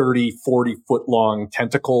 like a 30, 40 foot long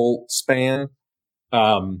tentacle span.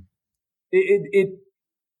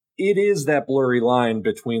 It is that blurry line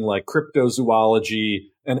between like cryptozoology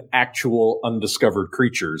and actual undiscovered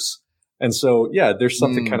creatures. And so, yeah, there's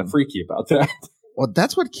something kind of freaky about that. Well,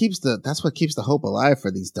 that's what keeps the hope alive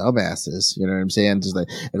for these dumbasses. You know what I'm saying? Just like,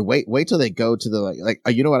 and wait till they go to the like,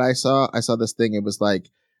 you know what I saw? I saw this thing. It was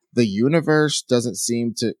like the universe doesn't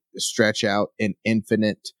seem to stretch out in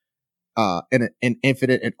infinite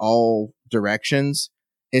in all directions.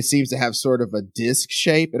 It seems to have sort of a disc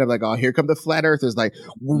shape. And I'm like, oh, here come the flat earthers. Like,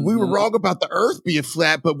 we were wrong about the earth being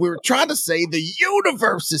flat, but we were trying to say the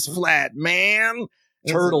universe is flat, man.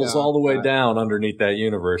 Turtles all the way down underneath that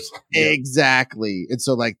universe. Exactly. And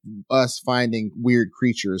so like us finding weird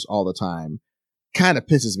creatures all the time kind of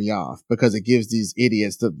pisses me off because it gives these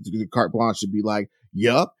idiots the carte blanche to be like,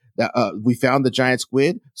 yup, we found the giant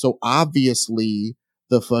squid. So obviously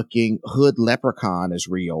the fucking hood leprechaun is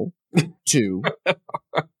real too.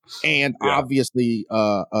 And obviously,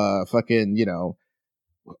 fucking,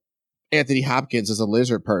 Anthony Hopkins is a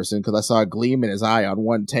lizard person because I saw a gleam in his eye on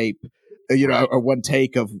one tape, or one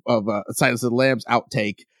take of Silence of the Lambs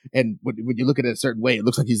outtake. And when you look at it a certain way, it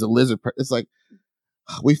looks like he's a lizard. It's like,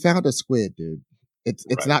 we found a squid, dude.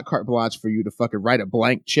 It's not carte blanche for you to fucking write a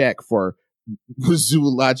blank check for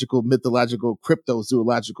zoological, mythological,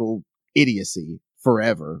 cryptozoological idiocy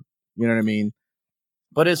forever. You know what I mean?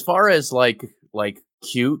 But as far as like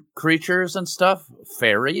cute creatures and stuff,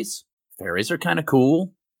 fairies are kind of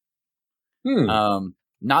cool.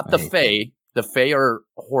 Not the Fae. The Fae are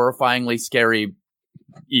horrifyingly scary,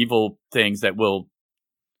 evil things that will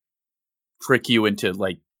trick you into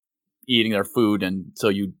like eating their food, and so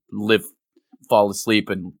you fall asleep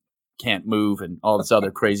and can't move and all this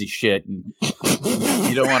other crazy shit. And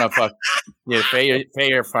you don't want to fuck. Yeah, Fae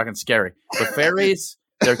are fucking scary. The fairies,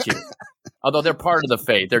 they're cute. Although they're part of the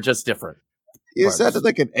Fae, they're just different. You sounded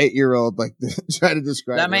like an 8-year-old, like trying to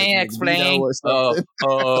describe. Let me explain.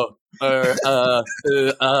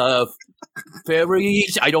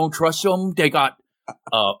 Fairies, I don't trust them. They got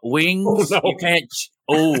wings. You can't.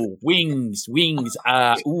 Wings.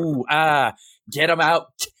 Get them out.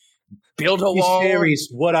 Build a wall. Fairies,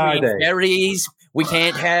 what are they? Fairies, we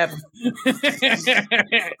can't have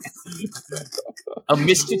a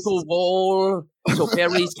mystical wall so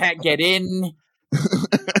fairies can't get in.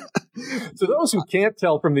 To those who can't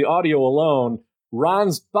tell from the audio alone,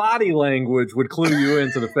 Ron's body language would clue you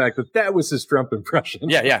into the fact that was his Trump impression.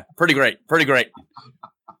 Yeah. Pretty great.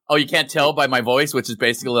 Oh, you can't tell by my voice, which is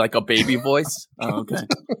basically like a baby voice? Oh, okay.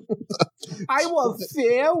 I want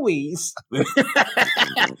fairies.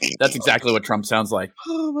 That's exactly what Trump sounds like.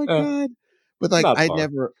 Oh, my God. But like, I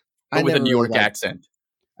never with a New York really accent.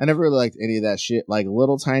 I never really liked any of that shit. Like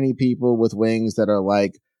little tiny people with wings that are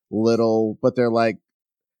like little, but they're like,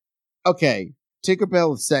 okay,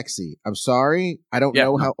 Tinkerbell is sexy. I'm sorry. I don't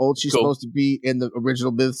know how old she's supposed to be in the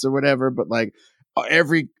original myths or whatever, but like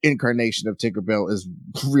every incarnation of Tinkerbell is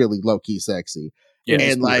really low-key sexy. Yeah,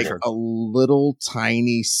 and like a little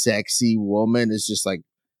tiny sexy woman is just like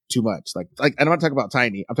too much. Like I'm not talking about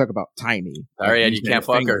tiny. I'm talking about tiny. Sorry, and you can't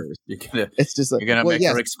fuck her. It's just like, you're gonna make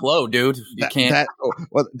her explode, dude. You can't.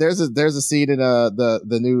 There's a scene in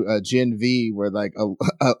the new Gen V where like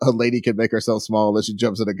a lady can make herself small as she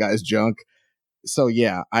jumps in a guy's junk. So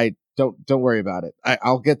yeah, I don't worry about it.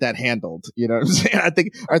 I'll get that handled. You know what I'm saying?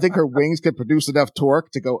 I think her wings could produce enough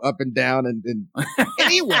torque to go up and down and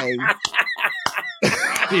anyway.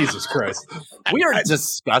 Jesus Christ. We are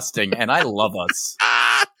disgusting, and I love us.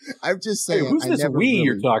 I'm just saying. Hey, who's this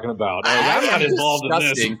you're talking about? I'm not involved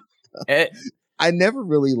in this. I never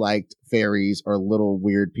really liked fairies or little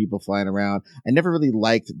weird people flying around. I never really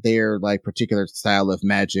liked their like particular style of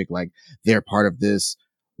magic. Like they're part of this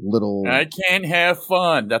little. I can't have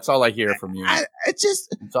fun. That's all I hear from you. That's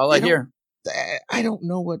all I hear. I don't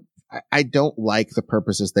know what. I don't like the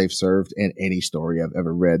purposes they've served in any story I've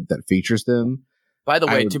ever read that features them. By the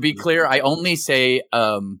way, to be clear, I only say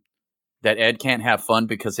that Ed can't have fun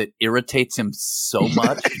because it irritates him so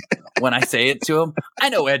much when I say it to him. I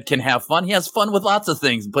know Ed can have fun. He has fun with lots of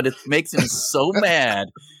things, but it makes him so mad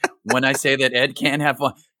when I say that Ed can't have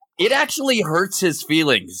fun. It actually hurts his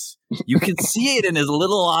feelings. You can see it in his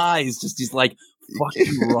little eyes. Just he's like, fuck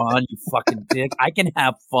you, Ron, you fucking dick. I can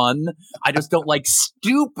have fun. I just don't like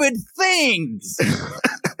stupid things.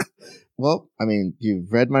 Well, I mean,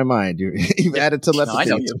 you've read my mind. You've added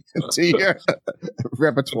telepathy to your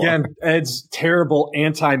repertoire. Again, Ed's terrible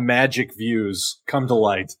anti-magic views come to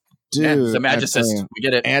light. Dude, the magicist. We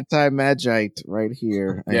get it. Anti-magite right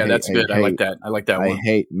here. That's good. I like that. I like that one. I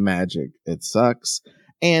hate magic. It sucks.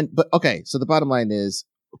 But okay, so the bottom line is,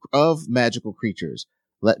 of magical creatures,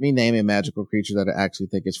 let me name a magical creature that I actually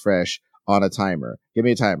think is fresh on a timer. Give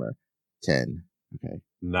me a timer. 10. Okay.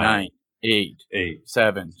 9. 8,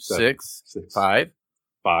 7, 6, 5,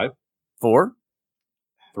 4,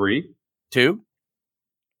 3, 2,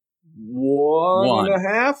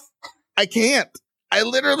 1.5. I can't. I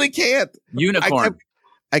literally can't. Unicorn.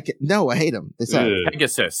 I can't. No, I hate them. They suck.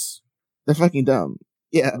 Pegasus. They're fucking dumb.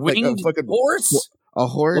 Yeah. Winged fucking horse. A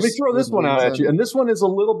horse. Let me throw this one out at you. And this one is a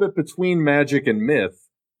little bit between magic and myth.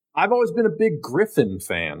 I've always been a big griffin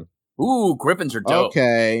fan. Ooh, griffins are dope.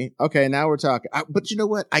 Okay, now we're talking. But you know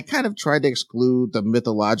what? I kind of tried to exclude the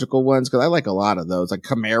mythological ones because I like a lot of those, like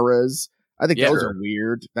chimeras. I think those are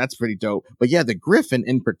weird. That's pretty dope. But yeah, the griffin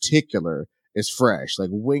in particular is fresh. Like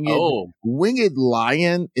winged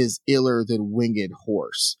lion is iller than winged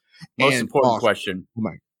horse. Most important question.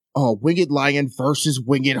 Winged lion versus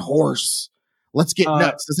winged horse. Let's get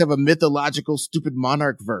nuts. Let's have a mythological stupid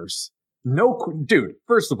monarch verse. No, dude,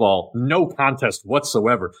 first of all, no contest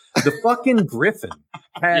whatsoever. The fucking griffin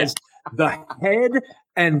has the head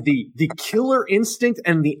and the killer instinct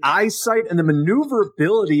and the eyesight and the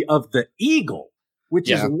maneuverability of the eagle,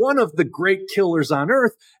 which is one of the great killers on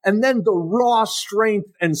Earth. And then the raw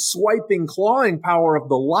strength and swiping, clawing power of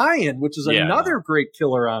the lion, which is another great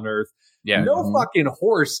killer on Earth. Yeah. No fucking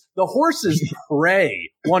horse. The horse is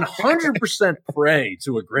prey. 100% prey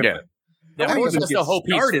to a griffin. Yeah. The horse has to hope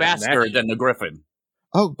he's faster than the griffin.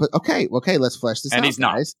 Oh, but okay, let's flesh this out, he's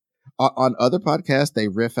not. guys. On other podcasts, they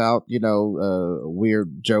riff out,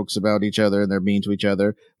 weird jokes about each other and they're mean to each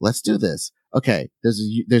other. Let's do this. Okay, there's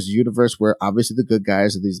a universe where obviously the good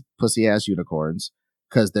guys are these pussy ass unicorns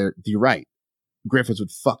because you're right. Griffins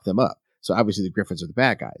would fuck them up. So obviously the griffins are the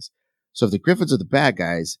bad guys. So if the griffins are the bad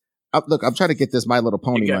guys, look, I'm trying to get this My Little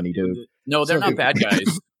Pony money, dude. No, they're not bad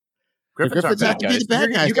guys. Griffins aren't bad guys. The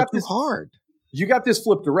bad guys. You got this hard. You got this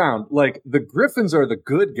flipped around. Like, the griffins are the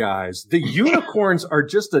good guys. The unicorns are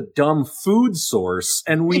just a dumb food source,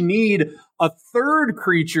 and we need a third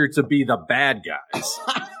creature to be the bad guys.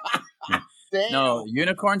 No,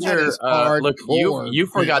 unicorns are look, you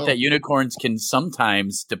forgot that unicorns can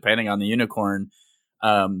sometimes, depending on the unicorn,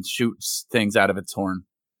 shoot things out of its horn.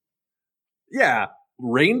 Yeah.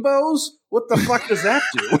 Rainbows? What the fuck does that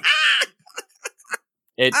do?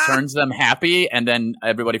 It turns them happy, and then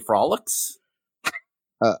everybody frolics.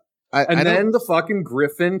 Then the fucking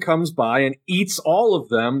griffin comes by and eats all of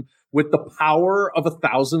them with the power of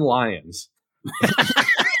 1,000 lions.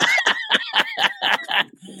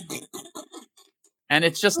 And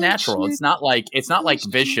it's just natural. It's not like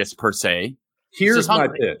vicious per se. Here's my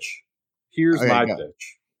pitch.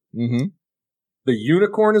 Mm-hmm. The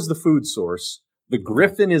unicorn is the food source. The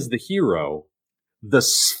griffin is the hero. The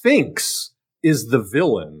Sphinx is the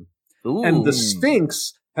villain. Ooh. And the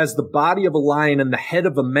Sphinx has the body of a lion and the head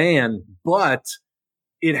of a man, but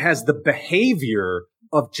it has the behavior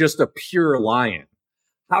of just a pure lion.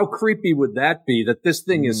 How creepy would that be, that this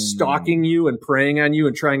thing is stalking you and preying on you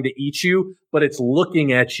and trying to eat you, but it's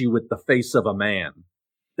looking at you with the face of a man?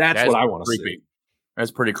 That's what I want to see.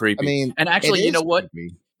 That's pretty creepy. I mean, and actually, you know what?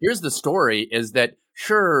 Creepy. Here's the story, is that,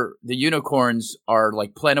 sure, the unicorns are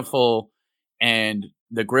like plentiful and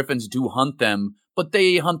the griffins do hunt them, but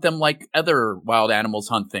they hunt them like other wild animals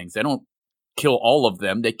hunt things. They don't kill all of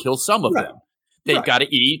them. They kill some of them. They got to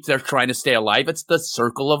eat. They're trying to stay alive. It's the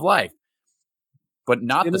circle of life. But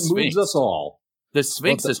not the Sphinx. It moves us all. The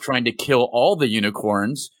Sphinx is trying to kill all the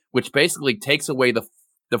unicorns, which basically takes away the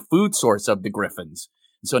food source of the griffins.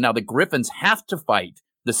 So now the griffins have to fight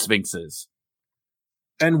the Sphinxes.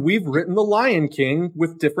 And we've written the Lion King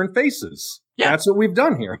with different faces. Yeah. That's what we've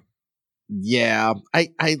done here. Yeah,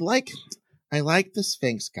 I like the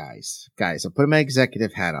Sphinx guys. Guys, I'll put my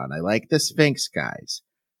executive hat on. I like the Sphinx guys.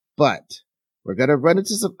 But we're going to run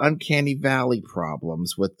into some uncanny valley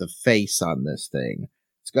problems with the face on this thing.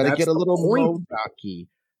 It's going to get a little Modoc-y.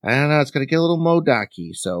 I don't know. It's going to get a little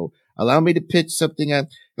Modoc-y. So allow me to pitch something.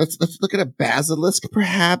 Let's look at a basilisk,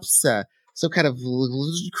 perhaps. Some kind of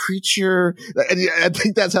creature. I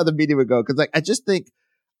think that's how the meeting would go. Because I just think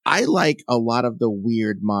I like a lot of the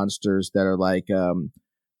weird monsters that are like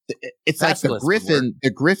it's basilisk, like the griffin.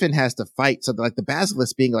 The griffin has to fight something like the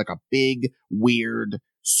basilisk being like a big, weird,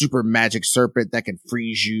 super magic serpent that can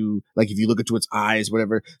freeze you. Like if you look into its eyes,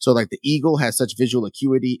 whatever. So like the eagle has such visual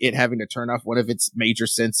acuity, it having to turn off one of its major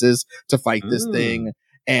senses to fight this thing.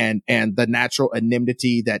 And the natural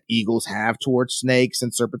enmity that eagles have towards snakes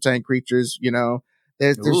and serpentine creatures,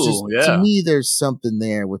 there's to me, there's something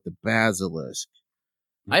there with the basilisk.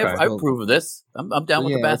 I approve of this. I'm down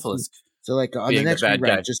with the basilisk. So like on the next round,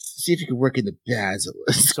 just see if you can work in the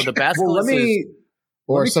basilisk. So the basilisk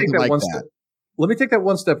or something like that. Let me take that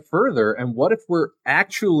one step further. And what if we're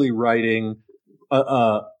actually writing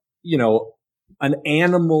an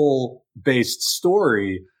animal based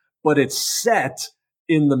story, but it's set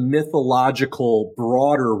in the mythological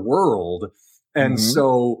broader world. And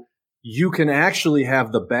so you can actually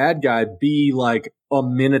have the bad guy be like a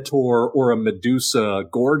Minotaur or a Medusa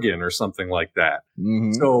Gorgon or something like that.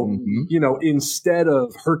 So, instead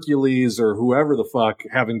of Hercules or whoever the fuck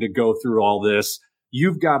having to go through all this,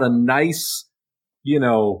 you've got a nice,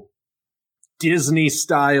 Disney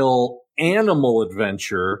style animal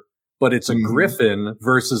adventure, but it's a griffin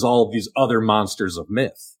versus all of these other monsters of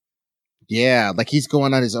myth. Yeah, like he's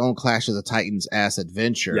going on his own Clash of the Titans ass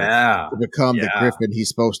adventure. Yeah. To become the griffin he's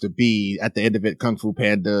supposed to be at the end of it, Kung Fu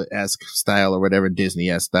Panda-esque style or whatever,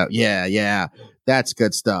 Disney-esque style. Yeah. That's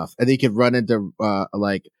good stuff. And he could run into,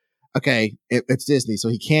 it's Disney, so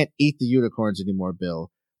he can't eat the unicorns anymore, Bill.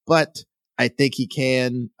 But I think he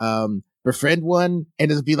can, befriend one,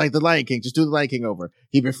 and it'll be like the Lion King. Just do the Lion King over.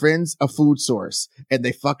 He befriends a food source, and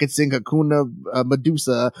they fucking sing Hakuna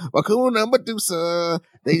Medusa. Hakuna Medusa.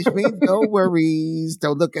 They mean no worries.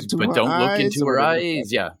 Don't look into her eyes. But don't look into her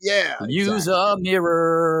eyes. Yeah. Use exactly. a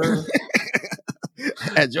mirror.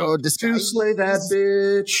 As your disguise. To slay that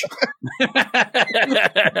bitch.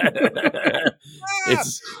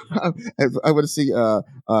 I want to see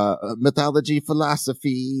mythology,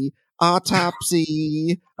 philosophy,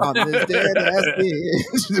 autopsy on this dead ass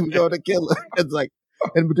bitch. We go to kill her. It's like,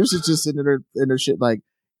 and Medusa's just sitting in her shit like,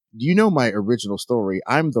 you know my original story.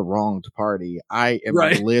 I'm the wronged party. I am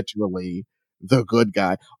literally the good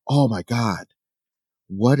guy. Oh my God.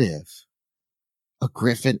 What if a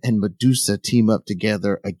Griffin and Medusa team up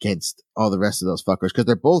together against all the rest of those fuckers? Because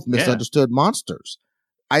they're both misunderstood monsters.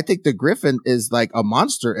 I think the Griffin is like a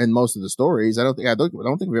monster in most of the stories. I don't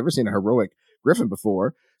think we've ever seen a heroic Griffin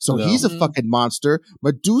before. So he's a fucking monster.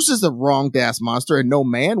 Medusa's a wronged ass monster, and no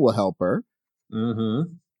man will help her.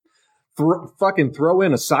 Mm-hmm. Fucking throw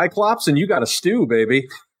in a Cyclops, and you got a stew, baby.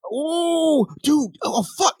 Oh, dude! Oh,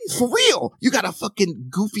 fuck! For real, you got a fucking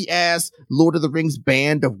goofy ass Lord of the Rings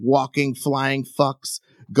band of walking, flying fucks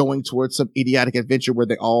going towards some idiotic adventure where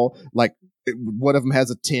they all like. One of them has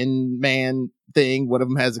a Tin Man thing. One of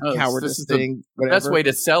them has a cowardice thing. The best way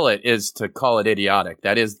to sell it is to call it idiotic.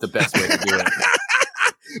 That is the best way to do it.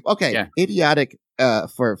 Okay, idiotic.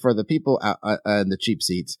 For the people in the cheap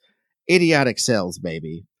seats, idiotic sells,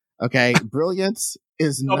 baby. Okay, brilliance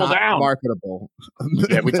is not marketable.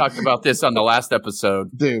 Yeah, we talked about this on the last episode.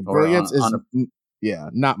 Dude, brilliance is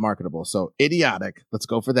not marketable. So idiotic. Let's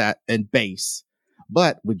go for that. And base.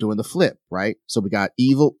 But we're doing the flip, right? So we got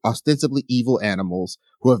ostensibly evil animals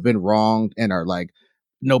who have been wronged and are like,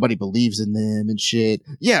 nobody believes in them and shit.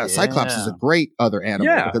 Yeah, Cyclops is a great other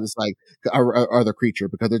animal because it's like, other creature,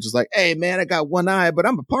 because they're just like, hey man, I got one eye, but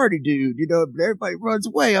I'm a party dude. You know, everybody runs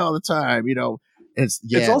away all the time, you know. It's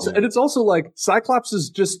also like Cyclops is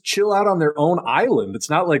just chill out on their own island. It's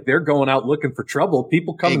not like they're going out looking for trouble.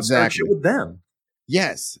 People come and start shit with them.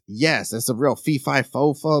 Yes, that's a real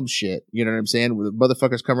fee-fi-fo-fum shit. You know what I'm saying? Where the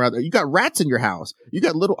motherfuckers come around. You got rats in your house. You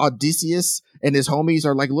got little Odysseus and his homies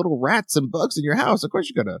are like little rats and bugs in your house. Of course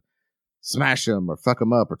you're going to smash them or fuck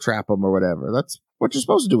them up or trap them or whatever. That's what you're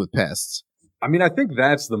supposed to do with pests. I mean, I think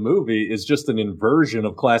that's the movie, is just an inversion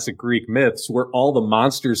of classic Greek myths where all the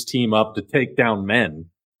monsters team up to take down men.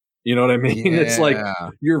 You know what I mean? Yeah. It's like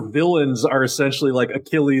your villains are essentially like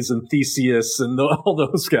Achilles and Theseus and all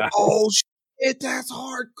those guys. Oh, that's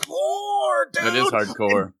hardcore, dude. That is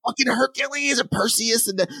hardcore. And fucking Hercules and Perseus,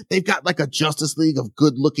 and they've got like a Justice League of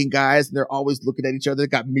good-looking guys, and they're always looking at each other. They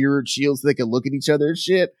got mirrored shields so they can look at each other and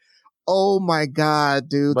shit. Oh my God,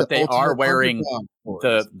 dude! But they are wearing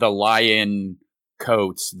the lion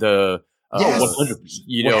coats. The 100%.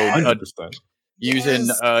 You know, 100%.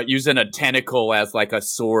 Using a tentacle as like a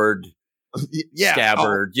sword.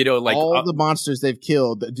 Scabbard, you know, like all the monsters they've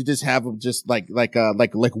killed, to just have them just like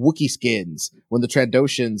Wookiee skins. When the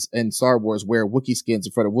Trandoshans in Star Wars wear Wookiee skins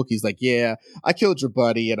in front of Wookiees, like, yeah, I killed your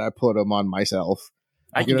buddy and I put him on myself.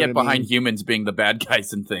 I can get behind humans being the bad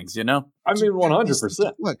guys and things, you know. I mean,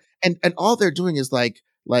 100%. Look, and all they're doing is like,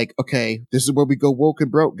 okay, this is where we go woke and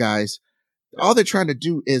broke, guys. All they're trying to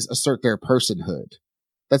do is assert their personhood.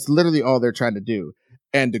 That's literally all they're trying to do.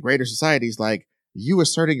 And the greater society's like, you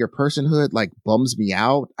asserting your personhood like bums me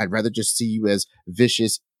out. I'd rather just see you as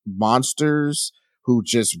vicious monsters who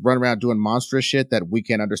just run around doing monstrous shit that we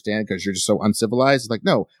can't understand because you're just so uncivilized. It's like,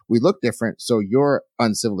 no, we look different. So your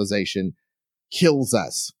uncivilization kills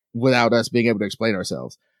us without us being able to explain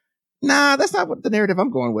ourselves. Nah, that's not what the narrative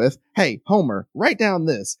I'm going with. Hey, Homer, write down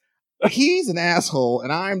this. He's an asshole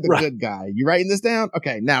and I'm the good guy. You writing this down?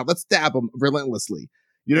 Okay, now let's stab him relentlessly.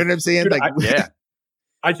 You know what I'm saying? Dude,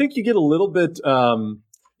 I think you get a little bit,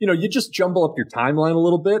 you just jumble up your timeline a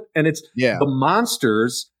little bit, and it's the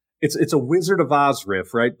monsters. It's a Wizard of Oz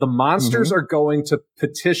riff, right? The monsters are going to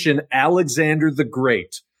petition Alexander the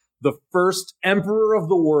Great, the first emperor of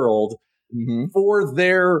the world, for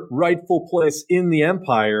their rightful place in the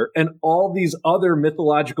empire. And all these other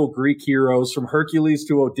mythological Greek heroes, from Hercules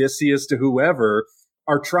to Odysseus to whoever,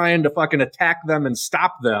 are trying to fucking attack them and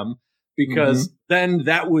stop them, because then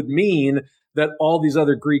that would mean that all these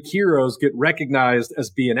other Greek heroes get recognized as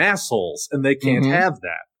being assholes, and they can't have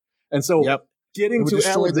that. And so getting to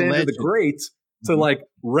Alexander the Great to like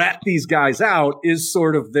rat these guys out is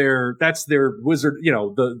sort of that's their wizard,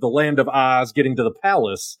 the land of Oz getting to the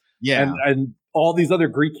palace. Yeah. And all these other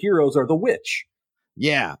Greek heroes are the witch.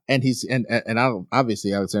 Yeah. And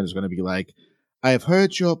obviously Alexander's going to be like, I have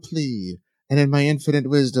heard your plea, and in my infinite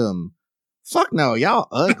wisdom, fuck no, y'all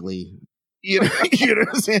ugly. You know what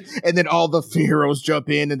I'm saying? And then all the heroes jump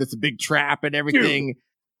in, and it's a big trap and everything. Dude,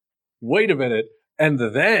 wait a minute. And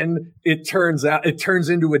then it turns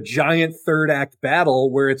into a giant third act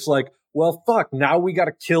battle where it's like, well, fuck, now we got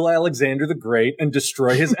to kill Alexander the Great and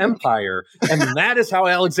destroy his empire. And that is how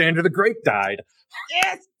Alexander the Great died.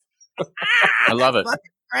 Yes. I love it.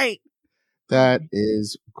 Great. That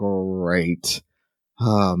is great.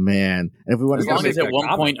 Oh man! And if we want As to long as at one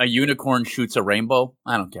comment. point a unicorn shoots a rainbow,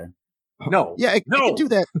 I don't care. No. Yeah, it No. could do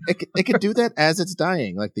that. It could do that as it's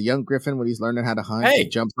dying, like the young griffin when he's learning how to hunt. Hey,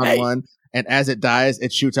 it jumps on one, and as it dies,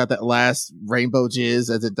 it shoots out that last rainbow jizz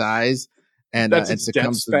as it dies, and That's it its death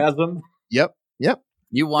succumbs. spasm. Yep.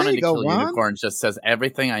 You wanted There to you go, kill Ron. unicorns just says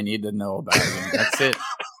everything I need to know about you. That's it.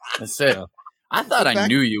 That's it. Yeah. I thought I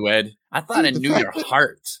knew you, Ed. I thought I the knew fact your that-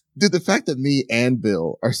 heart. Dude, the fact that me and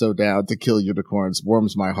Bill are so down to kill unicorns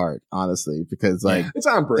warms my heart, honestly, because like It's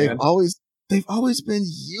on they've brand. always been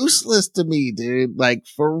useless to me, dude. Like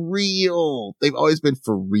for real. They've always been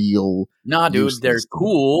for real. Nah, dude, Useless. they're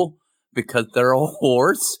cool because they're a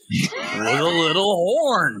horse with a little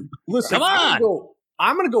horn. Listen, Come on.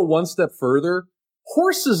 I'm going to go one step further.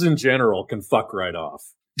 Horses in general can fuck right off.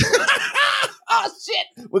 Oh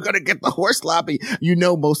shit! We're gonna get the horse lobby. You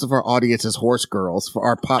know, most of our audience is horse girls for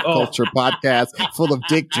our pop culture podcast full of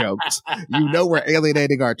dick jokes. You know, we're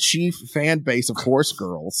alienating our chief fan base of horse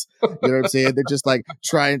girls. You know what I'm saying? They're just like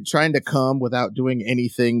trying to come without doing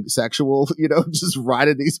anything sexual. You know, just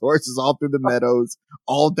riding these horses all through the meadows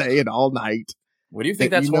all day and all night. What do you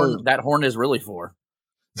think That that horn is really for?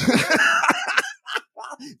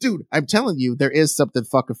 Dude, I'm telling you, there is something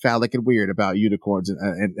fucking phallic and weird about unicorns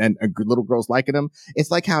and little girls liking them.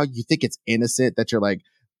 It's like how you think it's innocent that you're like,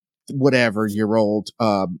 whatever, your old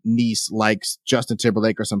niece likes Justin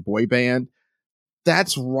Timberlake or some boy band.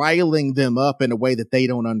 That's riling them up in a way that they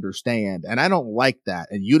don't understand. And I don't like that.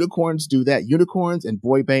 And unicorns do that. Unicorns and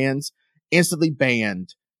boy bands instantly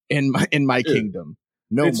banned in my Dude. kingdom.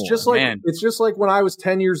 No It's more. just like man. it's just like when I was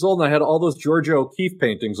 10 years old and I had all those Georgia O'Keeffe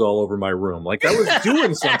paintings all over my room. Like that was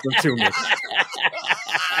doing something to me.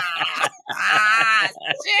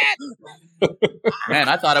 Man,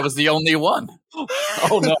 I thought I was the only one.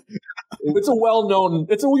 Oh no. It's a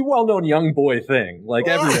well-known young boy thing. Like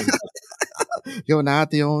everyone. You're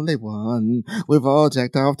not the only one. We've all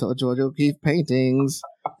jacked off to Georgia O'Keeffe paintings,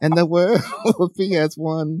 and the world has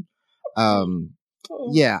one.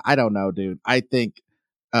 Yeah, I don't know, dude. I think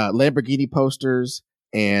Lamborghini posters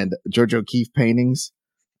and Georgia O'Keeffe paintings.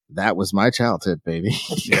 That was my childhood, baby.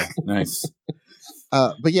 Yeah, nice.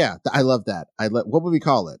 But yeah, I love that. What would we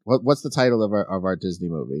call it? What's the title of our Disney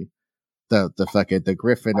movie? The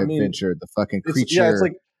Griffin Adventure, the fucking creature. Yeah, it's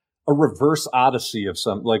like a reverse Odyssey of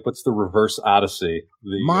some. Like, what's the reverse Odyssey?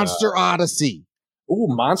 The Monster Odyssey. Ooh,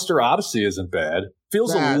 Monster Odyssey isn't bad.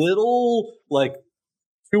 Feels That- a little like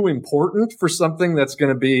too important for something that's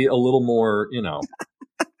going to be a little more,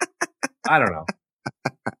 I don't know.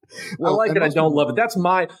 Well, I like and it. I most don't people- love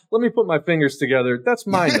it. Let me put my fingers together. That's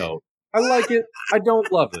my note. I like it. I don't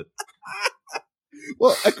love it.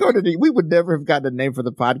 Well, according to you, we would never have gotten a name for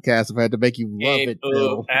the podcast if I had to make you love it,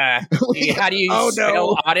 Bill. How do you Oh, spell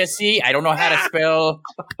no. Odyssey? I don't know how to spell.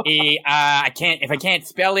 I can't. If I can't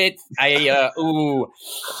spell it, ooh.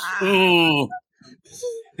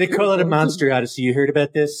 They call it a monster odyssey. You heard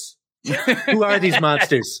about this? Who are these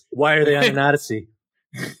monsters? Why are they on an odyssey?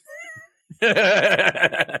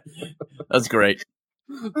 That's great.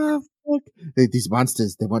 Oh, fuck. These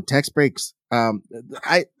monsters, they want tax breaks. I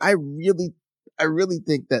really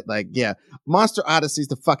think that, like, yeah, Monster Odyssey is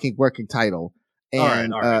the fucking working title.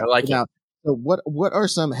 And All right, I like it. now, so what are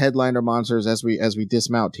some headliner monsters as we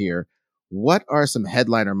dismount here? What are some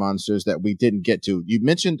headliner monsters that we didn't get to? You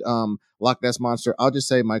mentioned Loch Ness Monster. I'll just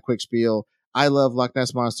say my quick spiel. I love Loch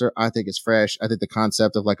Ness Monster. I think it's fresh. I think the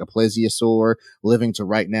concept of like a plesiosaur living to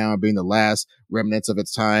right now and being the last remnants of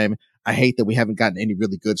its time. I hate that we haven't gotten any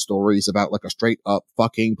really good stories about like a straight up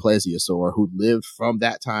fucking plesiosaur who lived from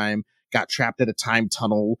that time, got trapped in a time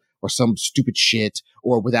tunnel or some stupid shit,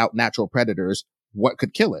 or without natural predators. What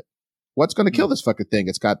could kill it? What's going to kill this fucking thing?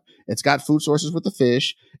 It's got food sources with the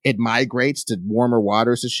fish. It migrates to warmer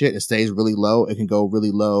waters and shit. It stays really low. It can go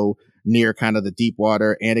really low near kind of the deep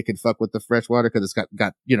water, and it can fuck with the fresh water because it's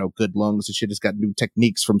got good lungs and shit. It's got new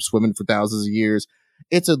techniques from swimming for thousands of years.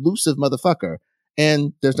 It's a elusive motherfucker,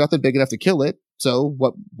 and there's nothing big enough to kill it. So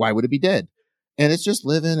why would it be dead? And it's just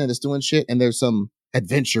living and it's doing shit, and there's some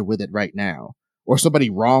adventure with it right now, or somebody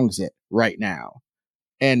wrongs it right now.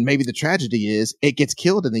 And maybe the tragedy is it gets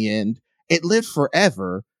killed in the end. It lived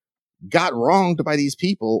forever, got wronged by these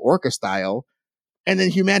people, Orca style, and then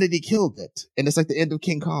humanity killed it. And it's like the end of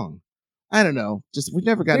King Kong. I don't know. Just we've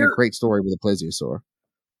never gotten a great story with a plesiosaur.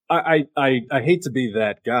 I hate to be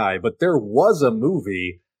that guy, but there was a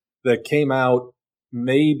movie that came out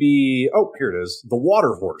maybe. Oh, here it is, The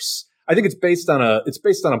Water Horse. I think it's based on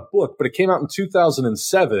a book, but it came out in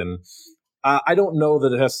 2007. I don't know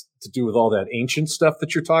that it has to do with all that ancient stuff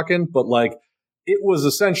that you're talking, but like it was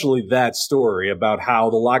essentially that story about how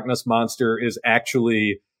the Loch Ness Monster is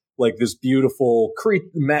actually like this beautiful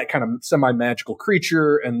kind of semi-magical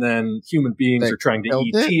creature, and then human beings are trying to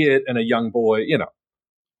ET it, and a young boy, you know.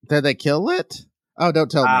 Did they kill it? Oh,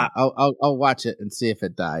 don't tell me. I'll watch it and see if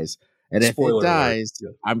it dies. And if it dies,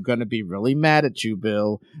 I'm gonna be really mad at you,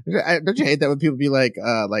 Bill. Don't you hate that when people be like,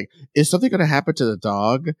 is something gonna happen to the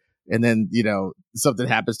dog? And then, you know, something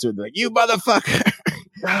happens to it. They're like, you motherfucker!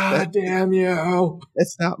 God damn you!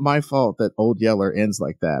 It's not my fault that Old Yeller ends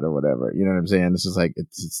like that or whatever. You know what I'm saying? It's just like it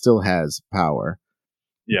still has power.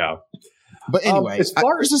 Yeah. But anyway,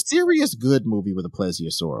 there's a serious good movie with a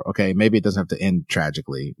plesiosaur. Okay, maybe it doesn't have to end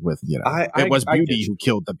tragically with, you know, it was Beauty who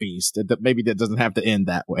killed the beast. Maybe that doesn't have to end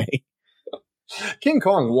that way. King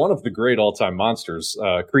Kong, one of the great all-time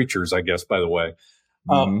creatures, I guess, by the way.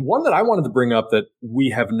 One that I wanted to bring up that we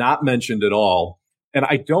have not mentioned at all, and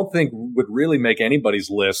I don't think would really make anybody's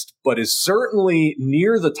list, but is certainly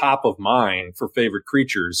near the top of mine for favorite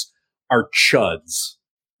creatures, are chuds.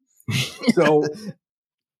 So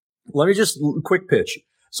let me just quick pitch.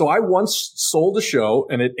 So I once sold a show,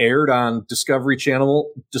 and it aired on Discovery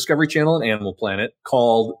Channel and Animal Planet.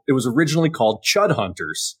 It was originally called Chud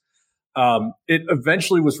Hunters. It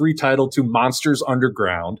eventually was retitled to Monsters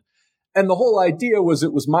Underground. And the whole idea was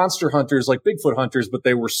it was monster hunters like Bigfoot hunters, but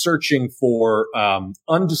they were searching for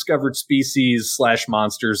undiscovered species /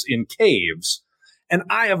 monsters in caves. And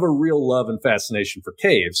I have a real love and fascination for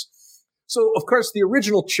caves. So, of course, the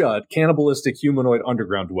original Chud, Cannibalistic Humanoid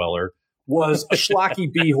Underground Dweller, was a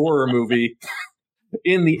schlocky B horror movie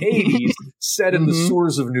in the 80s set in the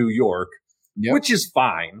sewers of New York, which is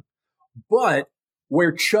fine. But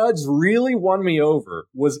where Chuds really won me over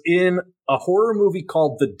was in a horror movie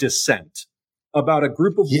called The Descent, about a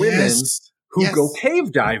group of women who go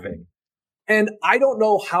cave diving. And I don't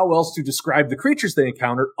know how else to describe the creatures they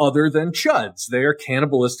encounter other than Chuds. They are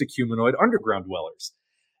cannibalistic humanoid underground dwellers.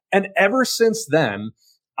 And ever since then,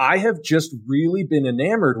 I have just really been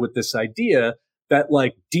enamored with this idea that,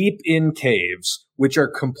 like, deep in caves, which are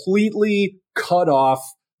completely cut off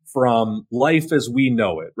from life as we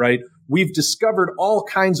know it, right? We've discovered all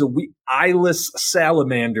kinds of eyeless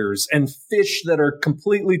salamanders and fish that are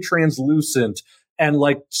completely translucent and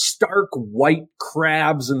like stark white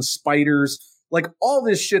crabs and spiders, like all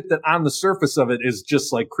this shit that on the surface of it is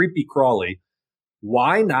just like creepy crawly.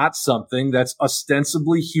 Why not something that's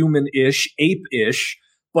ostensibly human-ish, ape-ish,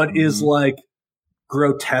 but is like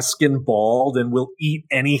grotesque and bald and will eat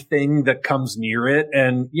anything that comes near it,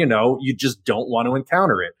 and, you know, you just don't want to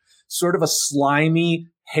encounter it. Sort of a slimy,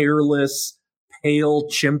 hairless, pale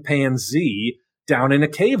chimpanzee down in a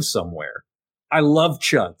cave somewhere. I love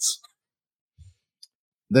Chuds.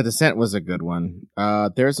 The Descent was a good one.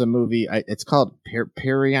 There's a movie, it's called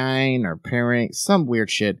Perine or Pairing, some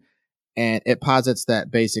weird shit. And it posits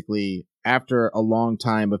that basically after a long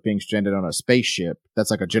time of being stranded on a spaceship,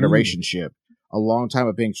 that's like a generation ship, a long time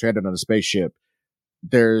of being stranded on a spaceship,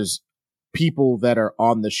 there's people that are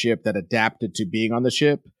on the ship that adapted to being on the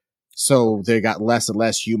ship. So they got less and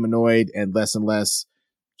less humanoid and less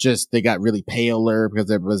just, they got really paler because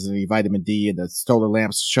there wasn't any vitamin D and the solar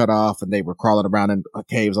lamps shut off and they were crawling around in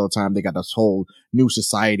caves all the time. They got this whole new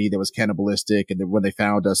society that was cannibalistic. And then when they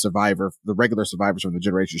found a survivor, the regular survivors from the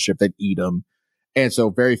generation ship, they'd eat them. And so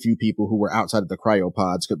very few people who were outside of the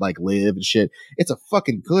cryopods could like live and shit. It's a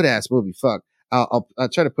fucking good ass movie. Fuck. I'll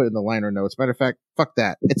try to put it in the liner notes. Matter of fact, fuck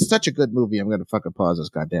that. It's such a good movie. I'm going to fucking pause this.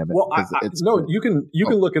 Goddamn it. Well, you can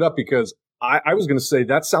look it up because I was going to say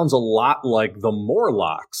that sounds a lot like the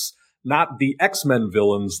Morlocks, not the X-Men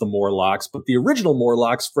villains, the Morlocks, but the original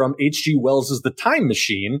Morlocks from H.G. Wells' The Time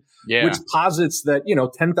Machine, which posits that,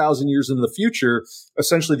 10,000 years into the future,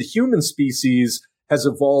 essentially the human species has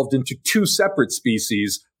evolved into two separate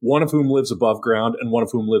species, one of whom lives above ground and one of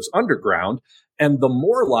whom lives underground. And the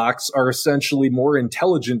Morlocks are essentially more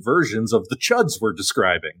intelligent versions of the Chuds we're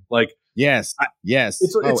describing. Like, yes.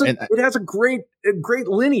 It has a great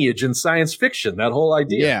lineage in science fiction, that whole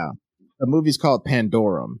idea. Yeah. The movie's called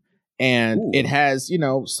Pandorum. And it has,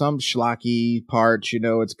 some schlocky parts,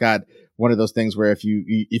 it's got one of those things where if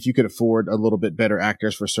you could afford a little bit better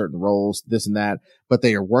actors for certain roles, this and that, but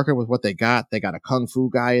they are working with what they got. They got a kung fu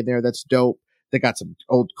guy in there that's dope. They got some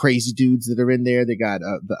old crazy dudes that are in there. They got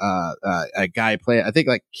a guy playing, I think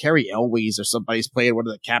like Carrie Elwes or somebody's playing one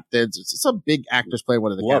of the captains. It's some big actors playing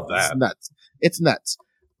one of the captains. That. It's nuts.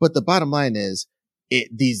 But the bottom line is,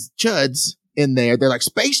 these Chuds in there, they're like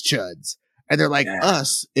space Chuds. And they're like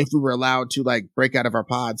us if we were allowed to like break out of our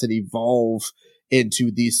pods and evolve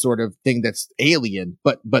into these sort of thing that's alien,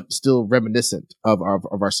 but still reminiscent of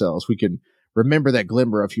ourselves. We can remember that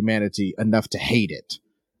glimmer of humanity enough to hate it.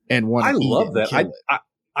 And I love that.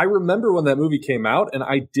 I remember when that movie came out, and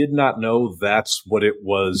I did not know that's what it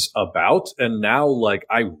was about. And now, like,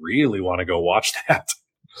 I really want to go watch that.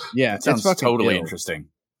 Yeah, it sounds totally interesting.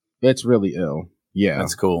 It's really ill. Yeah,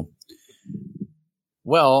 that's cool.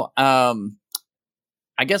 Well,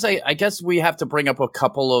 I guess we have to bring up a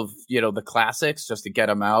couple of the classics just to get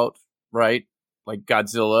them out, right? Like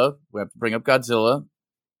Godzilla. We have to bring up Godzilla.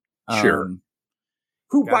 Sure.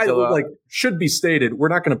 Who, Godzilla, by the way, like, should be stated, we're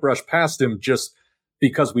not going to brush past him just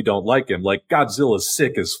because we don't like him. Like, Godzilla's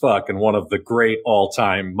sick as fuck and one of the great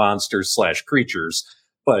all-time monsters / creatures.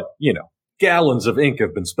 But, gallons of ink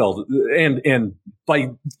have been spilled, and by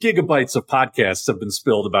gigabytes of podcasts have been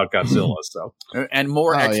spilled about Godzilla. So, and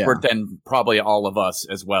more expert than probably all of us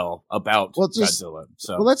as well about Godzilla.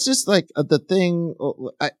 So, let's just the thing.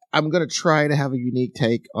 I'm going to try to have a unique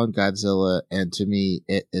take on Godzilla, and to me,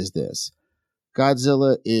 it is this: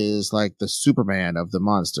 Godzilla is like the Superman of the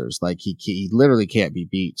monsters. Like he literally can't be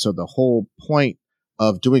beat. So the whole point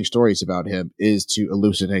of doing stories about him is to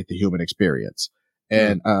elucidate the human experience.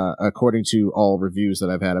 And according to all reviews that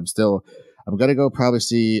I've had, I'm going to go probably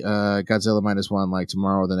see Godzilla -1 like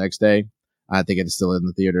tomorrow or the next day. I think it's still in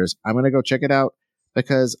the theaters. I'm going to go check it out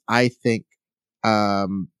because I think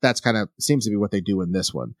that's kind of seems to be what they do in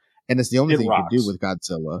this one. And it's the only thing you can do with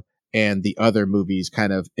Godzilla. And the other movies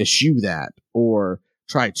kind of eschew that or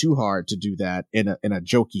try too hard to do that in a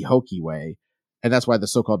jokey hokey way. And that's why the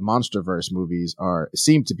so-called MonsterVerse movies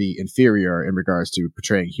seem to be inferior in regards to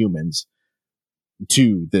portraying humans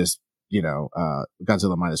to this,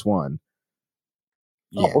 Godzilla -1.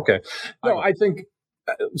 Yeah. Oh, okay. No, I think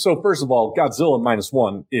so. First of all, Godzilla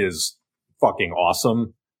 -1 is fucking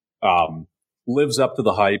awesome. Lives up to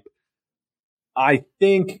the hype. I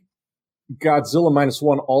think Godzilla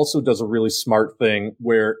 -1 also does a really smart thing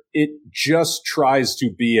where it just tries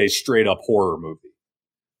to be a straight up horror movie.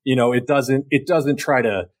 It doesn't try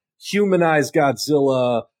to humanize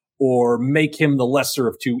Godzilla or make him the lesser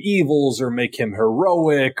of two evils or make him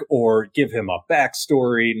heroic or give him a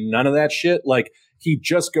backstory. None of that shit. Like, he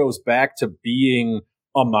just goes back to being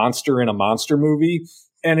a monster in a monster movie.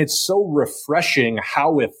 And it's so refreshing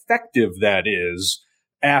how effective that is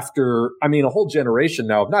after, a whole generation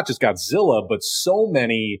now of not just Godzilla, but so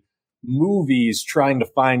many movies trying to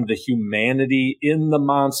find the humanity in the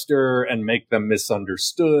monster and make them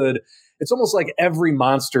misunderstood. It's almost like every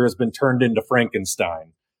monster has been turned into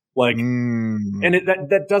Frankenstein. Like, and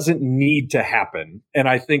that doesn't need to happen. And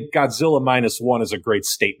I think Godzilla -1 is a great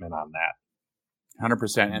statement on that.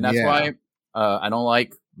 100%. And that's why I don't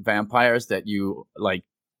like vampires that you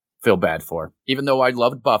feel bad for. Even though I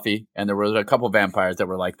loved Buffy and there was a couple vampires that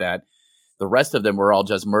were like that, the rest of them were all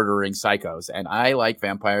just murdering psychos. And I like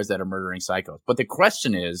vampires that are murdering psychos. But the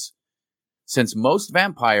question is, since most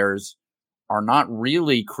vampires are not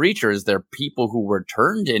really creatures, they're people who were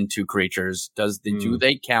turned into creatures, do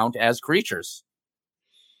they count as creatures?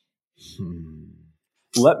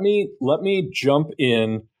 Let me jump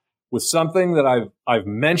in with something that I've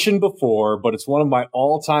mentioned before, but it's one of my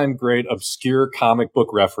all-time great obscure comic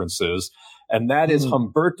book references, and that is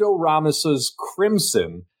Humberto Ramos's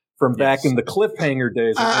Crimson from back in the Cliffhanger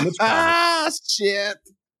days of Image Comics. Shit.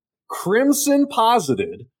 Crimson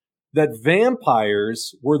posited that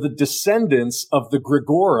vampires were the descendants of the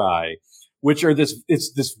Grigori, which are this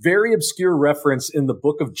very obscure reference in the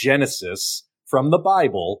book of Genesis from the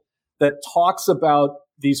Bible that talks about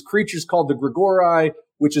these creatures called the Grigori,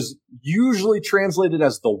 which is usually translated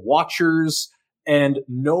as the Watchers, and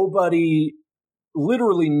literally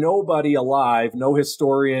nobody alive, no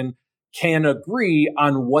historian can agree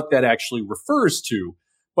on what that actually refers to.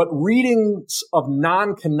 But readings of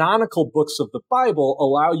non-canonical books of the Bible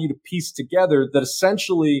allow you to piece together that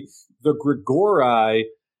essentially the Grigori,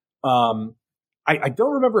 I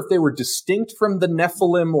don't remember if they were distinct from the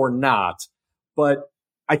Nephilim or not, but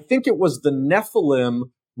I think it was the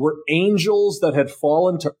Nephilim were angels that had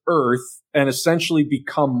fallen to earth and essentially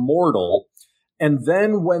become mortal. And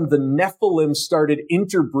then when the Nephilim started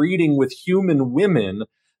interbreeding with human women,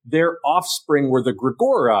 their offspring were the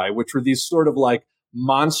Grigori, which were these sort of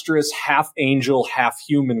monstrous, half angel, half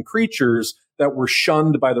human creatures that were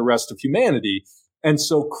shunned by the rest of humanity. And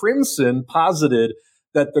so Crimson posited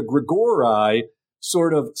that the Grigori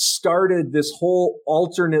sort of started this whole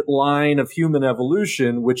alternate line of human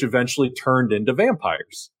evolution, which eventually turned into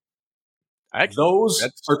vampires. Those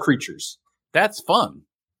are creatures. That's fun.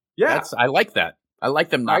 Yeah. I like that. I like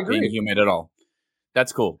them not being human at all.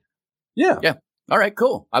 That's cool. Yeah. Yeah. All right,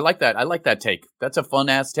 cool. I like that. I like that take. That's a fun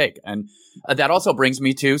ass take. And that also brings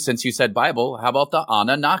me to, since you said Bible, how about the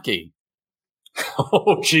Anunnaki?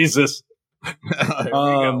 Oh, Jesus.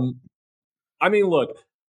 Look,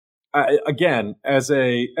 again, as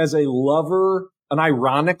a lover, an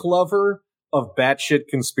ironic lover of batshit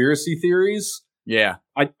conspiracy theories, Yeah.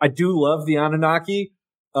 I do love the Anunnaki,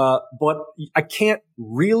 but I can't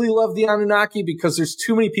really love the Anunnaki because there's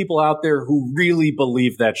too many people out there who really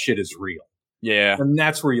believe that shit is real. Yeah. And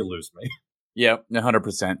that's where you lose me. Yeah,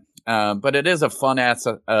 100%. But it is a fun ass,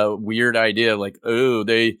 weird idea. Like, oh,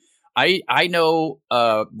 I know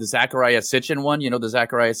the Zecharia Sitchin one. You know the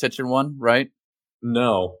Zecharia Sitchin one, right?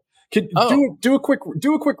 No. Do a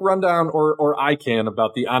quick rundown, or I can,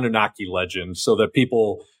 about the Anunnaki legend, so that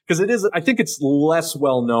people, because I think it's less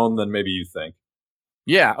well known than maybe you think.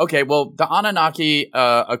 Yeah. Okay. Well, the Anunnaki,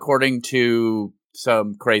 according to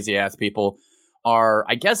some crazy ass people, are,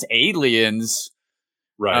 I guess, aliens,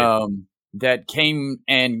 Right. that came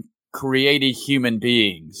and created human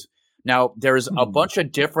beings. Now, there's a bunch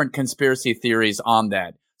of different conspiracy theories on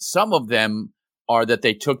that. Some of them are that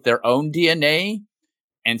they took their own DNA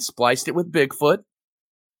and spliced it with Bigfoot.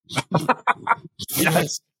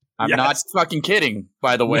 Yes. I'm not fucking kidding,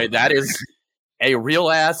 by the way. That is a real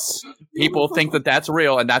ass. People think that that's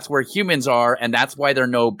real, and that's where humans are, and that's why there are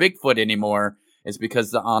no Bigfoot anymore, is because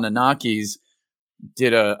the Anunnakis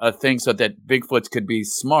did a thing so that Bigfoots could be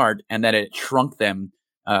smart, and that it shrunk them,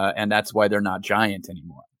 and that's why they're not giant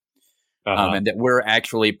anymore. And that we're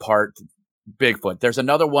actually part Bigfoot. There's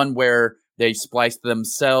another one where they spliced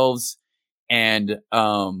themselves and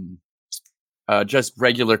just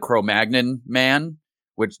regular Cro-Magnon man,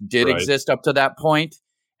 which did exist up to that point.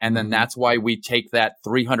 And then that's why we take that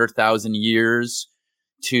 300,000 years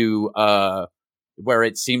to where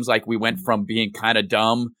it seems like we went from being kind of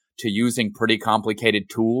dumb to using pretty complicated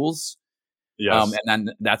tools. Yes. And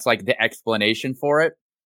then that's like the explanation for it.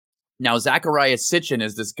 Now, Zecharia Sitchin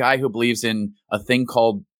is this guy who believes in a thing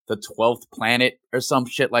called the 12th planet or some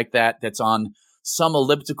shit like that, that's on some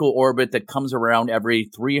elliptical orbit that comes around every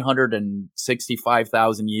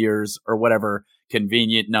 365,000 years or whatever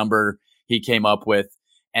convenient number he came up with.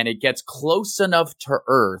 And it gets close enough to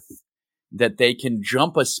Earth that they can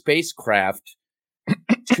jump a spacecraft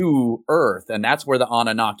to Earth. And that's where the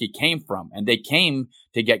Anunnaki came from. And they came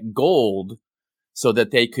to get gold so that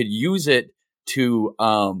they could use it to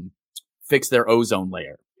fix their ozone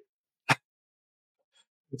layer.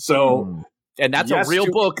 So, and that's a real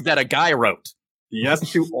book that a guy wrote. Yes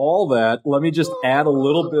to all that. Let me just add a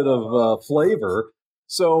little bit of flavor.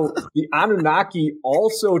 So the Anunnaki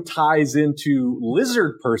also ties into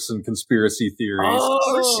lizard person conspiracy theories.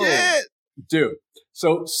 Oh, shit. Dude.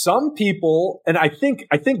 So some people, and I think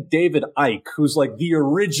David Icke, who's like the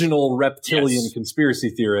original reptilian conspiracy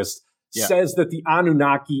theorist, says that the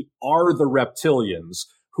Anunnaki are the reptilians,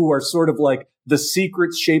 who are sort of like the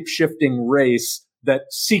secret shape-shifting race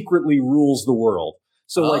that secretly rules the world.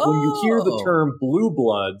 So like when you hear the term blue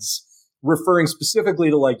bloods, referring specifically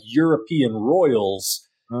to like European royals,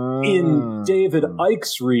 in David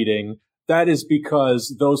Icke's reading, that is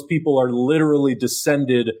because those people are literally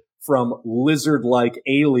descended from lizard-like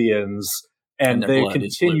aliens, and they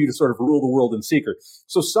continue to sort of rule the world in secret.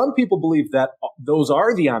 So some people believe that those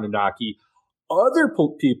are the Anunnaki. Other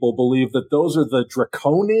people believe that those are the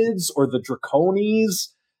Draconids or the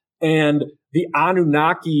Draconis, and the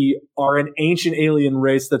Anunnaki are an ancient alien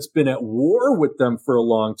race that's been at war with them for a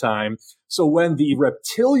long time. So when the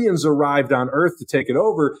reptilians arrived on Earth to take it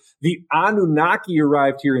over, the Anunnaki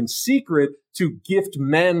arrived here in secret to gift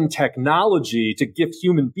men technology, to gift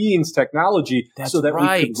human beings technology, so that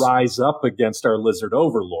we could rise up against our lizard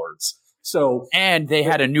overlords. And they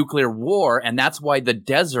had a nuclear war, and that's why the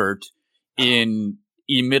desert in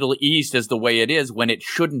the Middle East is the way it is, when it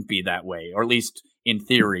shouldn't be that way, or at least in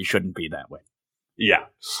theory shouldn't be that way. Yeah.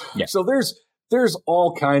 So there's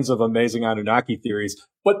all kinds of amazing Anunnaki theories,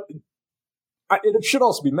 but it should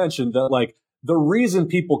also be mentioned that like the reason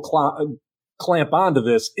people clamp onto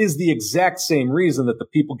this is the exact same reason that the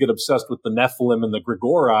people get obsessed with the Nephilim and the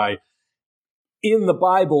Grigori. In the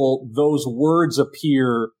Bible, those words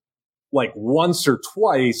appear like once or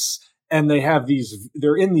twice, and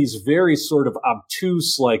they're in these very sort of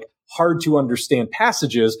obtuse, like hard to understand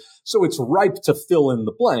passages. So it's ripe to fill in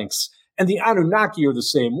the blanks. And the Anunnaki are the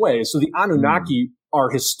same way. So the Anunnaki are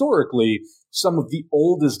historically some of the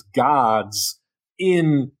oldest gods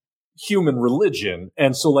in human religion.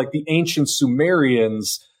 And so like the ancient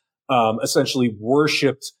Sumerians essentially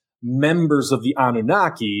worshipped members of the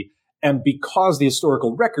Anunnaki. And because the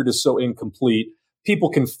historical record is so incomplete, people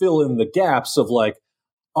can fill in the gaps of like,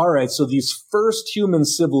 all right, so these first human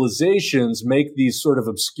civilizations make these sort of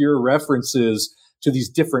obscure references to these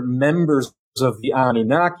different members of the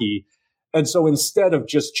Anunnaki. And so instead of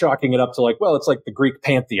just chalking it up to like, well, it's like the Greek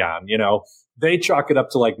pantheon, you know, they chalk it up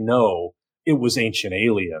to like, no, it was Ancient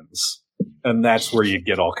Aliens. And that's where you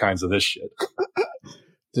get all kinds of this shit.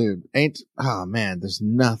 Dude, oh man, there's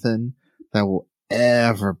nothing that will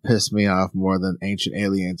ever piss me off more than Ancient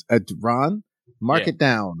Aliens. Ron, mark it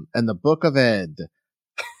down. And the Book of Ed.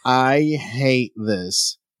 I hate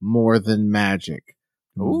this more than Magic.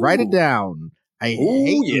 Ooh. Write it down. I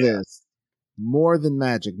hate this more than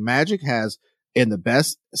Magic. Magic has, in the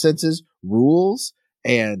best senses, rules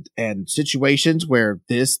and situations where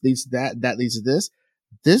this leads to that leads to this.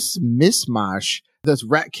 This mishmash, this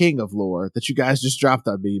Rat King of lore that you guys just dropped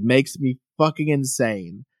on me, makes me fucking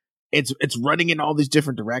insane. It's running in all these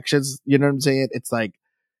different directions. You know what I'm saying? It's like,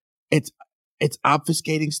 it's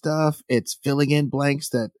obfuscating stuff. It's filling in blanks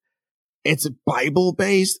that it's Bible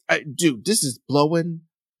based. Dude, this is blowing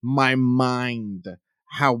my mind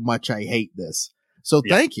how much I hate this. So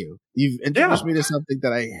thank you. You've introduced me to something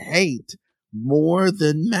that I hate more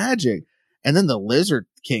than Magic. And then the Lizard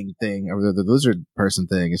King thing, or the lizard person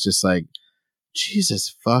thing, is just like,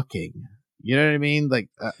 Jesus fucking. You know what I mean? Like,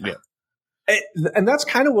 And that's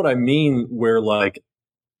kind of what I mean, where like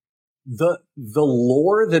the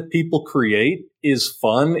lore that people create is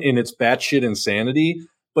fun in its batshit insanity,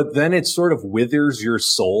 but then it sort of withers your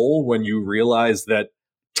soul when you realize that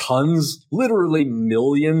tons, literally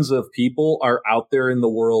millions of people are out there in the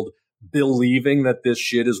world believing that this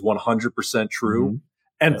shit is 100% true. Mm-hmm.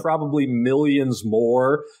 And probably millions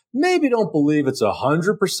more maybe don't believe it's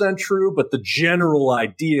 100% true, but the general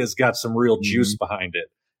idea's got some real juice behind it.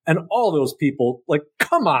 And all those people, like,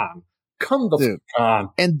 come the fuck on.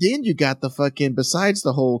 And then you got the fucking, besides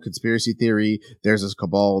the whole conspiracy theory, there's this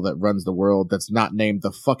cabal that runs the world that's not named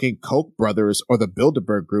the fucking Koch brothers or the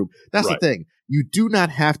Bilderberg group. That's the thing. You do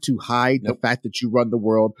not have to hide the fact that you run the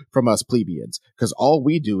world from us plebeians. Because all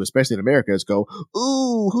we do, especially in America, is go,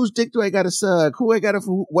 ooh, whose dick do I gotta suck?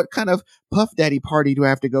 What kind of Puff Daddy party do I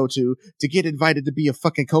have to go to get invited to be a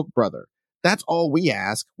fucking Koch brother? That's all we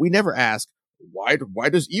ask. We never ask, why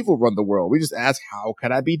does evil run the world? We just ask, how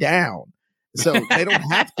can I be down? So they don't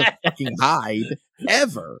have to fucking hide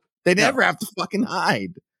ever. They never have to fucking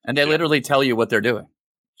hide. And they literally tell you what they're doing.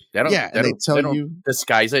 They don't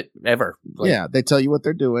disguise it ever. Like, they tell you what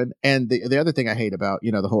they're doing. And the other thing I hate about,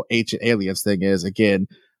 the whole Ancient Aliens thing is, again,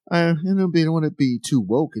 they don't want to be too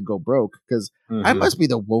woke and go broke, because I must be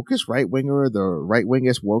the wokest right winger or the right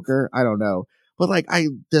wingest woker. I don't know. But like, I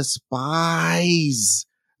despise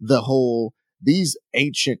the whole, these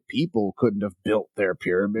ancient people couldn't have built their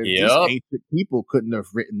pyramids. These ancient people couldn't have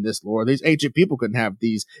written this lore. These ancient people couldn't have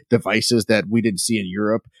these devices that we didn't see in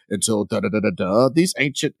Europe until These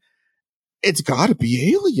ancient, it's gotta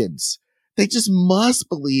be aliens. They just must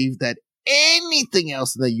believe that anything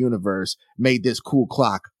else in the universe made this cool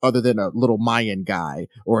clock other than a little Mayan guy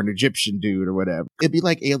or an Egyptian dude or whatever. It'd be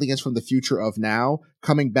like aliens from the future of now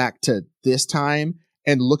coming back to this time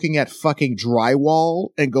and looking at fucking drywall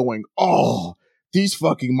and going, oh, these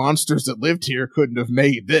fucking monsters that lived here couldn't have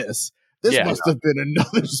made this. This must have been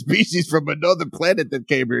another species from another planet that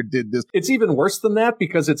came here and did this. It's even worse than that,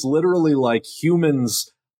 because it's literally like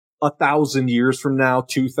humans 1,000 years from now,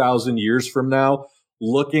 2,000 years from now,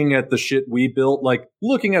 looking at the shit we built, like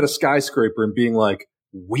looking at a skyscraper and being like,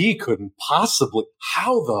 we couldn't possibly,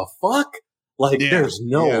 how the fuck? Like, there's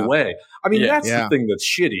no way. I mean, that's the thing that's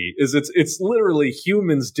shitty, is it's literally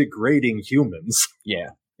humans degrading humans. Yeah,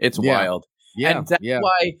 it's wild. Yeah, and that's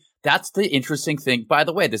why, that's the interesting thing. By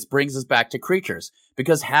the way, this brings us back to creatures,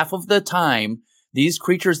 because half of the time, these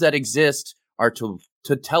creatures that exist are to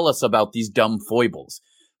tell us about these dumb foibles.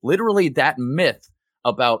 Literally, that myth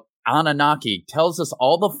about Anunnaki tells us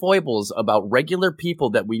all the foibles about regular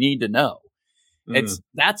people that we need to know.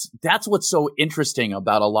 That's what's so interesting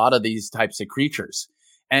about a lot of these types of creatures.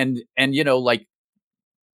 And like,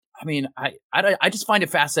 I mean, I just find it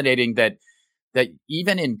fascinating that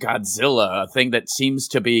even in Godzilla, a thing that seems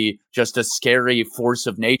to be just a scary force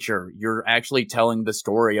of nature, you're actually telling the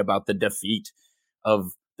story about the defeat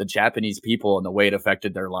of the Japanese people and the way it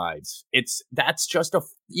affected their lives. That's just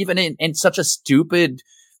even in such a stupid,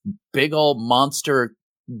 big old monster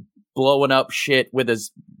blowing up shit with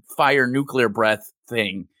his fire nuclear breath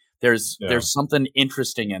thing. There's something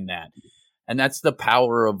interesting in that. And that's the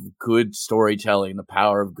power of good storytelling, the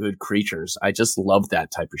power of good creatures. I just love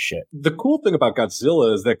that type of shit. The cool thing about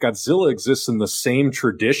Godzilla is that Godzilla exists in the same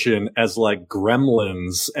tradition as like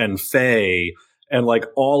Gremlins and Fae and like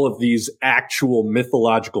all of these actual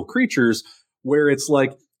mythological creatures, where it's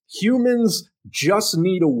like humans just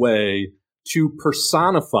need a way to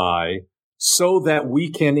personify so that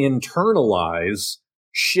we can internalize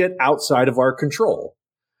shit outside of our control.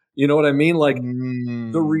 You know what I mean? Like,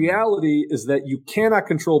 the reality is that you cannot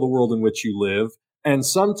control the world in which you live. And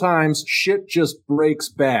sometimes shit just breaks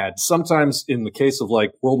bad. Sometimes in the case of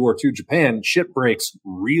like World War II Japan, shit breaks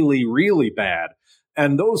really, really bad.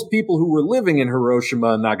 And those people who were living in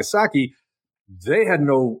Hiroshima and Nagasaki, they had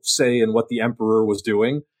no say in what the emperor was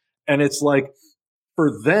doing. And it's like,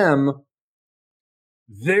 for them,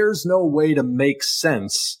 there's no way to make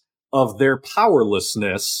sense of their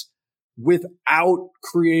powerlessness without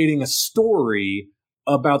creating a story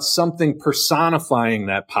about something personifying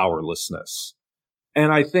that powerlessness.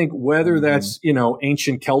 And I think whether that's,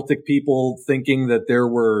 ancient Celtic people thinking that there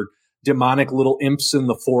were demonic little imps in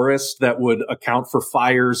the forest that would account for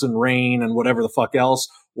fires and rain and whatever the fuck else,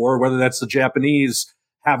 or whether that's the Japanese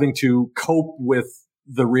having to cope with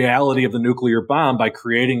the reality of the nuclear bomb by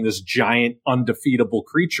creating this giant undefeatable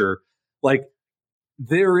creature, like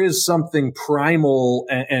there is something primal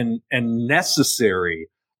and necessary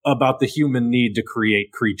about the human need to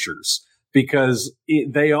create creatures, because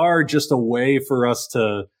they are just a way for us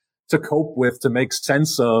to cope with, to make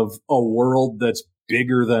sense of a world that's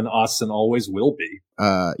bigger than us and always will be.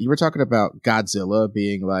 You were talking about Godzilla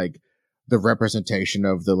being like the representation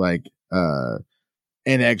of the like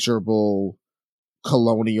inexorable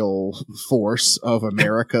colonial force of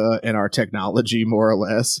America and our technology, more or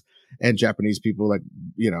less, and Japanese people like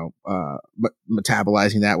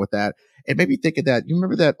metabolizing that with that. It made me think of that. You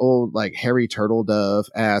remember that old like Harry Turtledove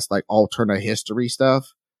ass like alternate history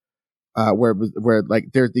stuff, where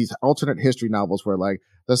like there's these alternate history novels where like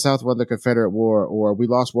the South won the Confederate War, or we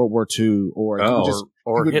lost World War II, or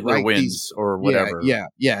Hitler wins, or whatever. Yeah.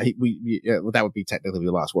 Well, that would be technically we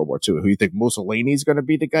lost World War II. Who you think Mussolini's going to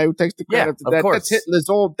be the guy who takes the credit? Yeah, of course. That's Hitler's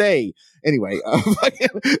all day. Anyway,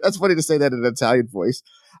 that's funny to say that in an Italian voice.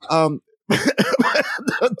 The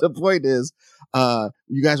point is,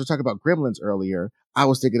 you guys were talking about Gremlins earlier. I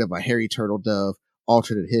was thinking of a Harry Turtledove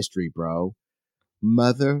alternate history, bro.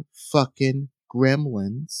 Motherfucking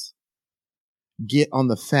Gremlins get on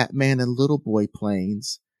the Fat Man and Little Boy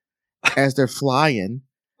planes as they're flying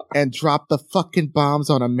and drop the fucking bombs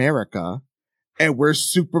on America, and we're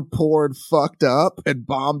super poor and fucked up and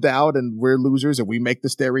bombed out, and we're losers, and we make the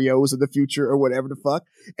stereos in the future or whatever the fuck,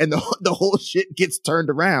 and the whole shit gets turned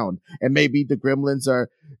around. And maybe the Gremlins are,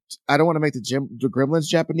 I don't want to make the Gremlins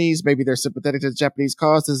Japanese. Maybe they're sympathetic to the Japanese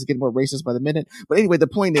cause. This is getting more racist by the minute. But anyway, the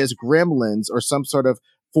point is Gremlins or some sort of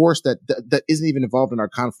force that isn't even involved in our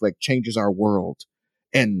conflict changes our world.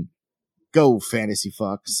 And go fantasy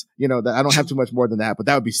fucks. I don't have too much more than that, but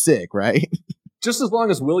that would be sick, right? Just as long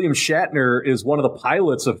as William Shatner is one of the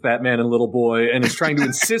pilots of Fat Man and Little Boy and is trying to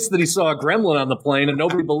insist that he saw a gremlin on the plane and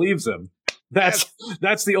nobody believes him. That's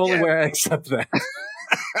the only way I accept that.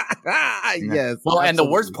 Yes. Well, absolutely. and the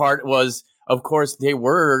worst part was, of course, they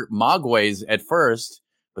were Mogways at first,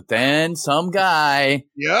 but then some guy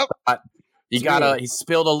he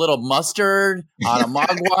spilled a little mustard on a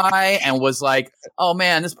Mogwai and was like, oh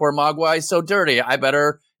man, this poor Mogwai is so dirty. I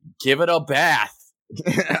better give it a bath.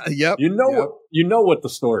 Yep. You know what the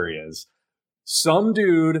story is. Some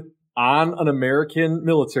dude on an American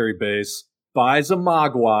military base buys a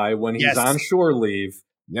Mogwai when he's on shore leave.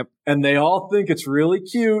 Yep. And they all think it's really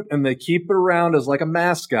cute and they keep it around as like a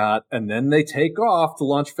mascot, and then they take off to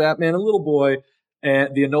launch Fat Man and Little Boy.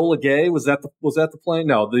 And the Enola Gay, was that the plane?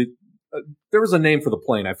 No, there was a name for the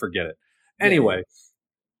plane. I forget it. Anyway,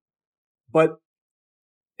 but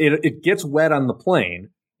it gets wet on the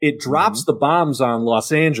plane. It drops the bombs on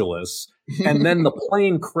Los Angeles, and then the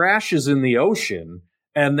plane crashes in the ocean,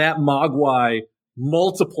 and that Mogwai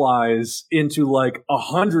multiplies into like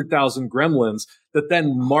 100,000 gremlins that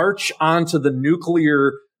then march onto the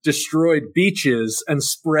nuclear destroyed beaches and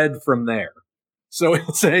spread from there. So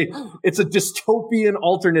it's a dystopian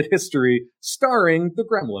alternate history starring the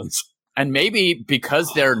gremlins. And maybe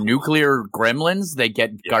because they're nuclear gremlins, they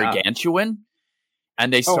get gargantuan,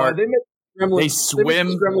 and they start. They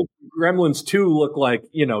swim. Gremlins 2 look like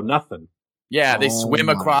nothing. Yeah, they swim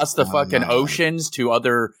across the fucking oceans to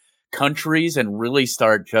other countries and really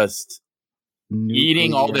start just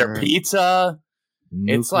eating all their pizza.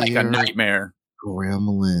 It's like a nightmare.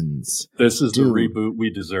 Gremlins. This is the reboot we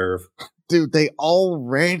deserve. Dude, they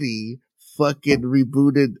already fucking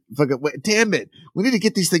rebooted. Damn it. We need to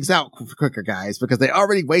get these things out quicker, guys, because they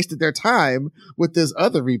already wasted their time with this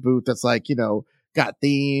other reboot that's like, got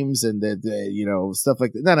themes and the stuff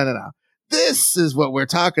like that. No. This is what we're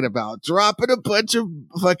talking about. Dropping a bunch of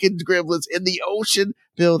fucking gremlins in the ocean.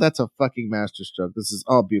 Bill, that's a fucking masterstroke. This is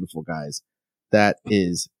all beautiful, guys. That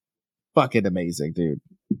is fucking amazing, dude.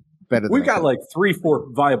 Better than we got like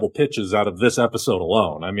 3-4 viable pitches out of this episode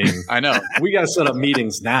alone. I mean, I know. We got to set up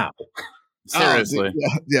meetings now. Seriously.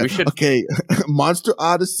 Yeah. We should. Okay. Monster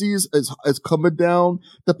Odysseys is coming down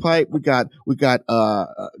the pipe. We got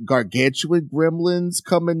gargantuan gremlins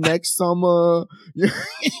coming next summer.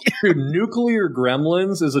 Dude, Nuclear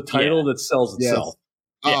Gremlins is a title that sells itself.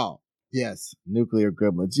 Yes. Oh, yes. Nuclear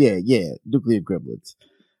Gremlins. Yeah. Nuclear Gremlins.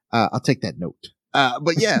 I'll take that note.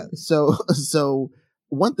 But yeah, so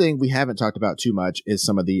one thing we haven't talked about too much is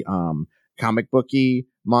some of the comic booky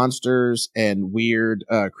monsters and weird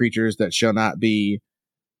creatures that shall not be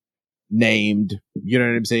named. You know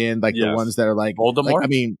what I'm saying? Like the ones that are like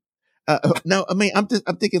Voldemort.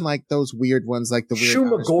 I'm thinking like those weird ones, like the weird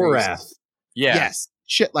Shumagorath. Yeah. Yes,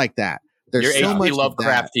 shit like that. There's You're so much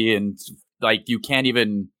Lovecrafty, and like you can't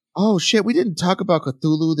even. Oh shit, we didn't talk about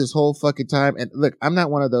Cthulhu this whole fucking time. And look, I'm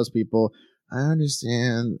not one of those people. I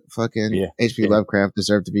understand fucking H.P. Lovecraft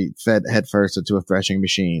deserved to be fed headfirst into a threshing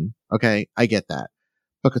machine. Okay, I get that.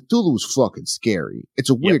 But Cthulhu's fucking scary. It's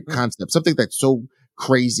a weird concept. Something that's so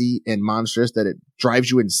crazy and monstrous that it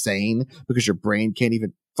drives you insane because your brain can't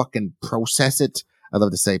even fucking process it. I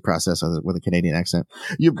love to say process with a Canadian accent.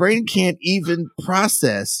 Your brain can't even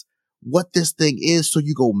process what this thing is, so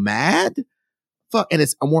you go mad? Fuck, and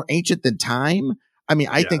it's more ancient than time. I mean,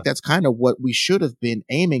 I think that's kind of what we should have been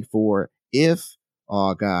aiming for if,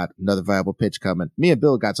 oh God, another viable pitch coming. Me and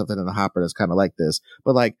Bill got something in the hopper that's kind of like this,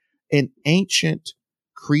 but like an ancient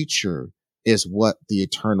creature is what the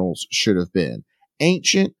Eternals should have been.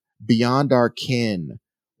 Ancient, beyond our kin,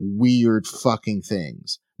 weird fucking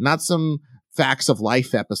things. Not some Facts of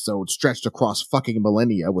Life episode stretched across fucking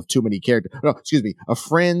millennia with too many characters. No, excuse me. A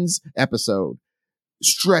Friends episode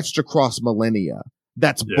stretched across millennia.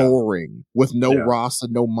 That's boring with no Ross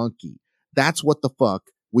and no Monkey. That's what the fuck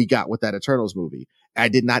we got with that Eternals movie. I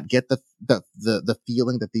did not get the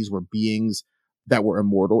feeling that these were beings that were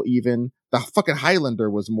immortal. Even the fucking Highlander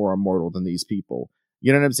was more immortal than these people.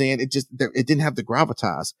 You know what I'm saying? It didn't have the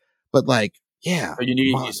gravitas. But like, yeah.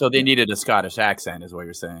 So they needed a Scottish accent, is what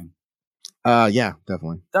you're saying. Yeah,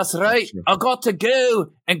 definitely. That's right. That's I got to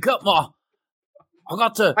go and I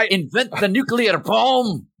got to invent the nuclear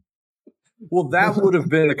bomb. Well, that would have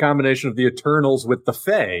been a combination of the Eternals with the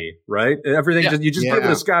Fae, right? Everything you just give it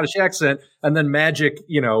a Scottish accent, and then magic,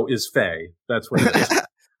 is Fae. That's what it is.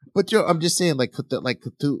 But Joe, I'm just saying,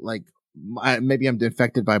 maybe I'm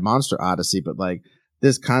infected by Monster Odyssey, but like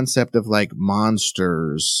this concept of like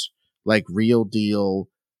monsters, like real deal,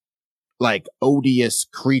 like odious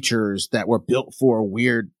creatures that were built for a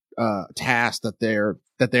weird task that they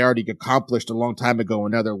already accomplished a long time ago,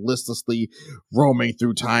 and now they're listlessly roaming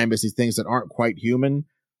through time as these things that aren't quite human.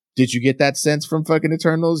 Did you get that sense from fucking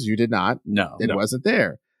Eternals? You did not. No, it wasn't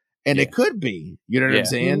there, and it could be. You know what I'm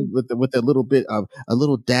saying? With a little bit of a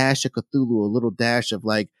little dash of Cthulhu, a little dash of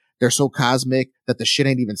like they're so cosmic that the shit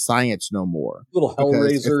ain't even science no more. Little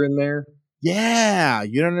Hellraiser in there. Yeah,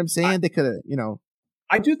 you know what I'm saying? They could have,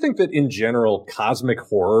 I do think that in general, cosmic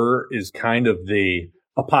horror is kind of the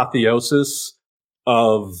apotheosis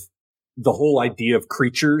of the whole idea of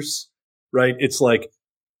creatures, right? It's like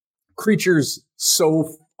creatures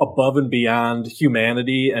so above and beyond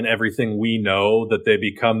humanity and everything we know that they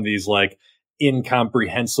become these like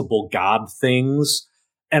incomprehensible god things.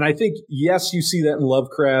 And I think, yes, you see that in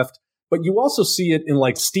Lovecraft, but you also see it in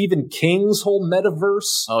like Stephen King's whole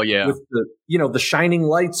metaverse. Oh yeah. With the shining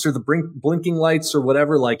lights or the blinking lights or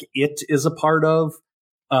whatever, like it is a part of.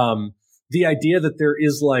 The idea that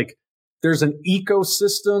there's an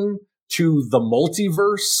ecosystem to the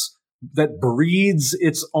multiverse that breeds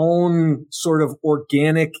its own sort of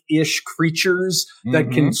organic-ish creatures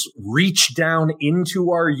that can reach down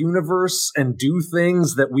into our universe and do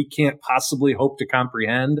things that we can't possibly hope to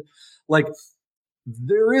comprehend. Like,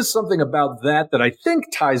 there is something about that I think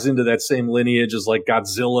ties into that same lineage as like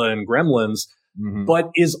Godzilla and Gremlins, but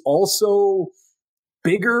is also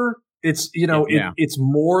bigger. It's, it's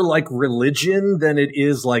more like religion than it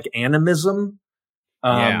is like animism.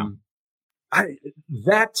 That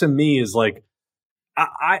to me is like,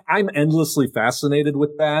 I'm endlessly fascinated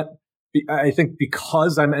with that. I think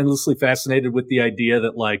because I'm endlessly fascinated with the idea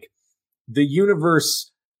that like the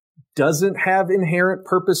universe doesn't have inherent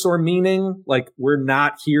purpose or meaning. Like we're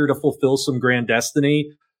not here to fulfill some grand destiny,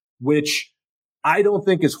 which I don't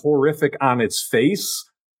think is horrific on its face,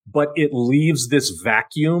 but it leaves this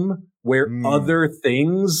vacuum where other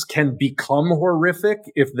things can become horrific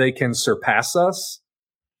if they can surpass us.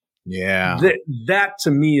 Yeah. That to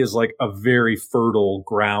me is like a very fertile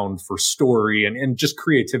ground for story and just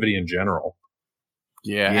creativity in general.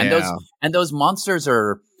 Yeah. And those monsters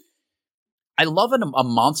are, I love a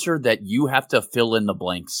monster that you have to fill in the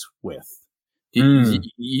blanks with.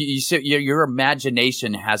 Your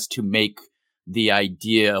imagination has to make the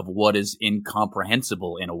idea of what is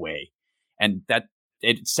incomprehensible in a way. And that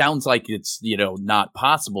it sounds like it's, not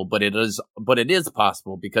possible, but it is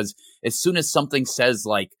possible, because as soon as something says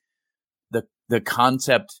like the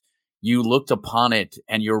concept, you looked upon it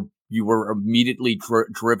and you were immediately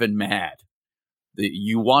driven mad.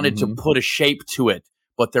 You wanted to put a shape to it,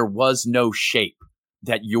 but there was no shape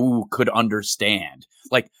that you could understand.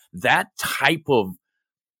 Like that type of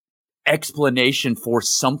explanation for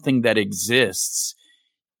something that exists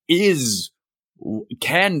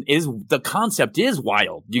the concept is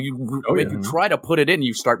wild. If you try to put it in,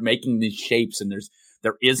 you start making these shapes, and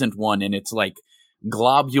there isn't one, and it's like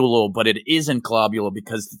globular, but it isn't globular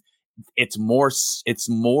because it's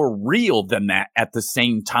more real than that at the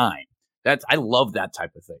same time. I love that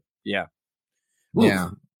type of thing. Yeah. Yeah.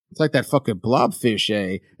 Oof. It's like that fucking blobfish,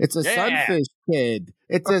 eh? It's a sunfish, kid.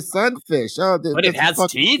 It's a sunfish. Oh, but it has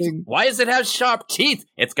teeth? Thing. Why does it have sharp teeth?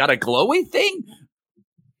 It's got a glowy thing?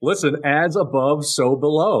 Listen, as above, so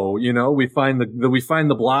below. We find the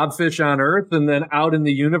blobfish on Earth, and then out in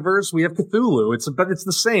the universe, we have Cthulhu. But it's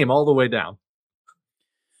the same all the way down.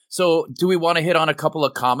 So, do we want to hit on a couple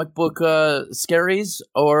of comic book scaries,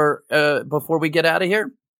 or before we get out of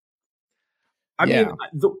here? I mean,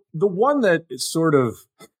 the one that sort of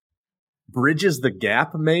bridges the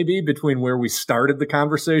gap, maybe, between where we started the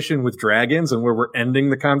conversation with dragons and where we're ending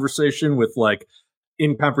the conversation with like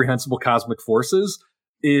incomprehensible cosmic forces,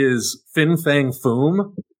 is Fin Fang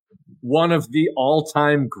Foom, one of the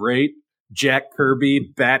all-time great Jack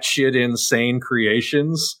Kirby batshit insane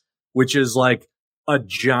creations, which is like a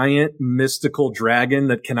giant mystical dragon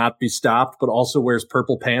that cannot be stopped, but also wears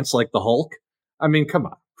purple pants like the Hulk. I mean, come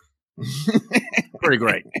on. Pretty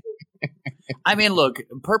great. I mean, look,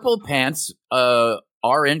 purple pants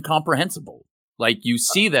are incomprehensible. Like, you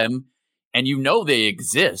see them and you know they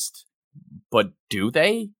exist, but do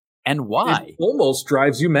they? And why? It almost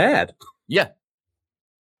drives you mad. Yeah.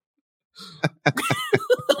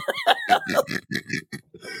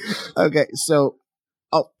 Okay, so,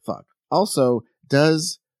 fuck. Also,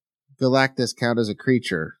 does Galactus count as a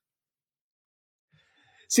creature?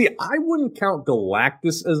 See, I wouldn't count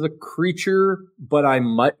Galactus as a creature, but I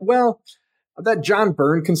might. Well, that John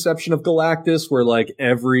Byrne conception of Galactus, where like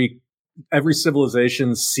every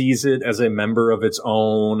civilization sees it as a member of its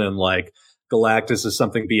own, and like Galactus is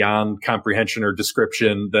something beyond comprehension or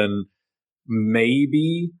description, then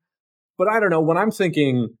maybe. But I don't know. When I'm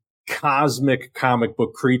thinking cosmic comic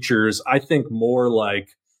book creatures, I think more like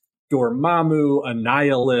Dormammu,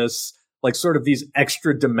 Annihilus, like sort of these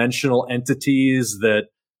extra dimensional entities that,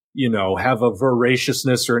 have a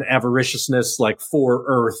voraciousness or an avariciousness like for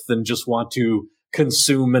Earth and just want to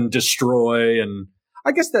consume and destroy. And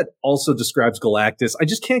I guess that also describes Galactus. I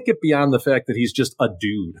just can't get beyond the fact that he's just a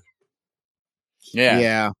dude.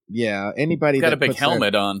 Yeah. Anybody got a big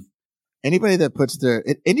helmet on.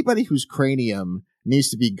 Anybody whose cranium needs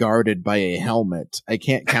to be guarded by a helmet, I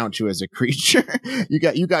can't count you as a creature.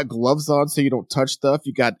 You got gloves on so you don't touch stuff.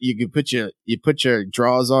 You can put your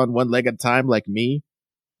drawers on one leg at a time like me.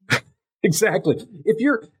 Exactly. If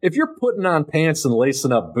you're putting on pants and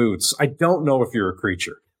lacing up boots, I don't know if you're a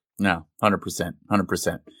creature. No, 100%.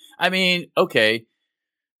 I mean, okay,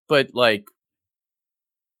 but like,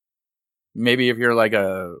 maybe if you're like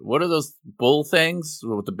what are those bull things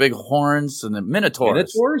with the big horns and the minotaurs?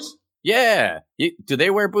 Minotaurs? Yeah. Do they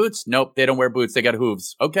wear boots? Nope, they don't wear boots. They got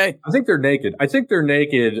hooves. Okay. I think they're naked.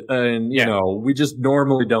 And, we just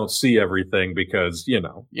normally don't see everything because,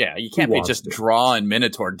 Yeah, you can't be just drawing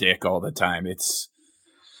minotaur dick all the time. It's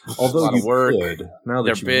although a lot of work. Now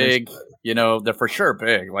that they're big. They're for sure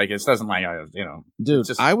big. Like, it doesn't like, Dude,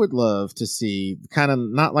 I would love to see kind of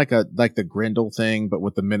not like the Grendel thing, but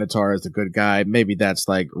with the Minotaur as the good guy. Maybe that's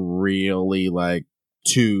like really like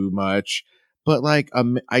too much. But like,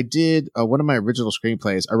 I did one of my original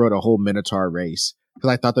screenplays. I wrote a whole Minotaur race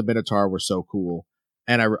because I thought the Minotaur were so cool.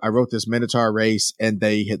 And I wrote this Minotaur race, and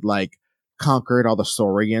they had like conquered all the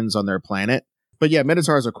Saurians on their planet. But yeah,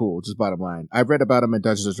 Minotaurs are cool, just bottom line. I've read about them in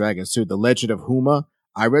Dungeons & Dragons too. The Legend of Huma.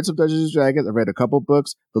 I read some Dungeons & Dragons. I read a couple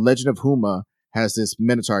books. The Legend of Huma has this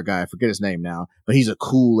Minotaur guy. I forget his name now, but he's a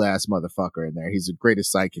cool ass motherfucker in there. He's the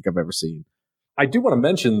greatest sidekick I've ever seen. I do want to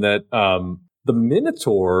mention that the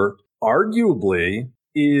Minotaur arguably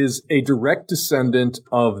is a direct descendant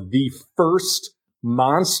of the first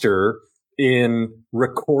monster in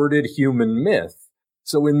recorded human myth.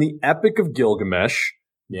 So in the Epic of Gilgamesh,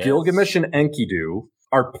 yes, Gilgamesh and Enkidu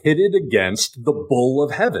are pitted against the Bull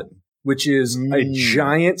of Heaven, which is a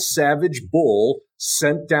giant savage bull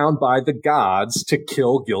sent down by the gods to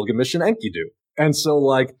kill Gilgamesh and Enkidu. And so,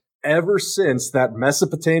 like, ever since that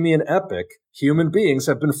Mesopotamian epic, human beings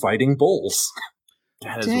have been fighting bulls.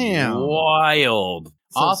 That is wild.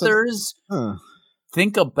 Authors,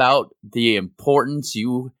 think about the importance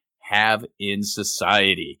you have in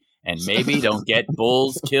society. And maybe don't get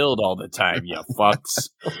bulls killed all the time, you fucks.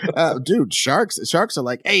 Dude, sharks are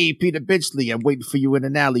like, hey, Peter Benchley, I'm waiting for you in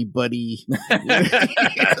an alley, buddy.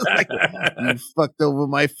 Like, you fucked over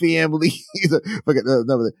my family.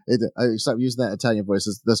 Stop using that Italian voice.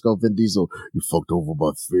 Let's go Vin Diesel. You fucked over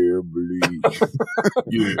my family.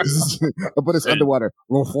 Yes. But it's underwater.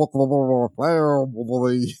 That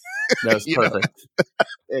was perfect.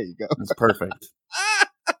 There you go. That's perfect.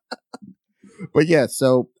 But yeah,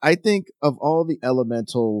 so I think of all the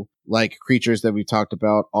elemental like creatures that we talked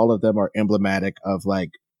about, all of them are emblematic of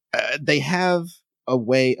like they have a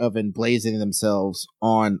way of emblazoning themselves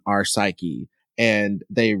on our psyche, and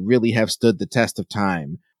they really have stood the test of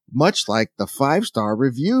time. Much like the 5-star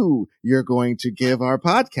review you're going to give our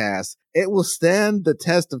podcast, it will stand the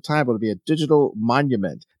test of time. It'll be a digital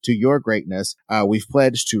monument to your greatness. We've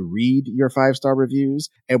pledged to read your 5-star reviews,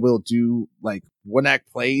 and we'll do like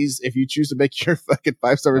one-act plays if you choose to make your fucking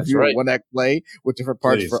 5-star review a one-act play with different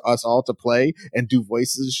parts for us all to play and do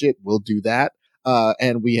voices and shit. We'll do that.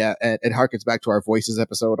 And we have, it harkens back to our voices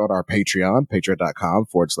episode on our Patreon,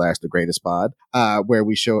 patreon.com/thegreatestpod, where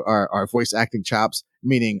we show our voice acting chops,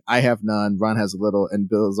 meaning I have none, Ron has a little, and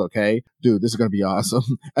Bill is okay. Dude, this is going to be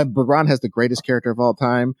awesome. But Ron has the greatest character of all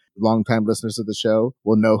time. Longtime listeners of the show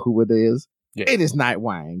will know who it is. Yeah. It is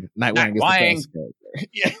Nightwing. Nightwing is the best character.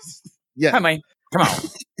 Yes. Yeah. Come on.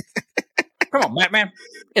 Come on, Batman.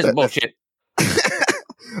 It's bullshit.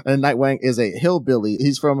 And Nightwing is a hillbilly.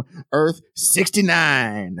 He's from Earth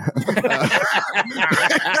 69.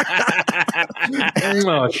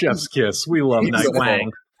 Oh, chef's kiss. We love Nightwing.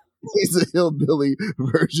 He's a hillbilly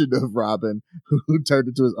version of Robin who turned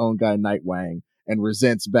into his own guy, Nightwing, and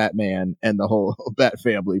resents Batman and the whole Bat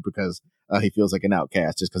family because he feels like an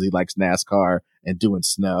outcast just because he likes NASCAR and doing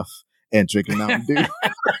snuff and drinking Mountain Dew.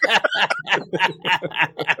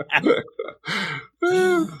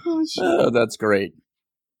 Oh, that's great.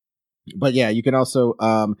 But yeah, you can also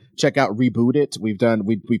check out Reboot It. We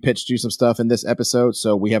pitched you some stuff in this episode,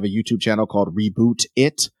 so we have a YouTube channel called Reboot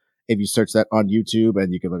It. If you search that on YouTube,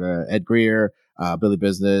 and you can look at Ed Greer, Billy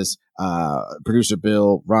Business, producer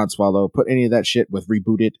Bill, Ron Swallow, put any of that shit with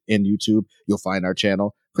Reboot It in YouTube, you'll find our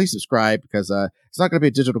channel. Please subscribe because it's not going to be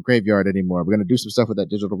a digital graveyard anymore. We're going to do some stuff with that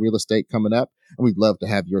digital real estate coming up, and we'd love to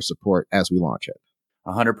have your support as we launch it.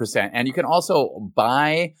 100%. And you can also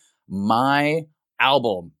buy my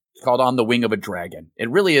album. It's called On the Wing of a Dragon. It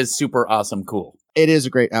really is super awesome cool. It is a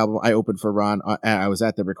great album. I opened for Ron. I was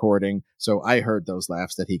at the recording, so I heard those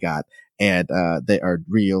laughs that he got, and they are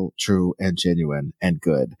real, true, and genuine, and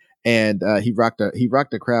good. And he rocked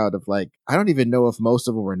a crowd of like, I don't even know if most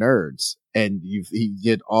of them were nerds. And he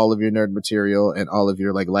did all of your nerd material and all of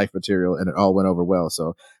your like life material, and it all went over well.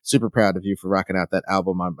 So super proud of you for rocking out that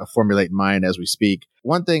album. I'm formulating mine as we speak.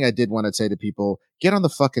 One thing I did want to say to people: get on the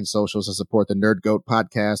fucking socials and support the Nerd Goat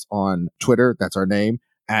podcast on Twitter. That's our name,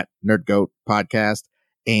 at Nerd Goat Podcast.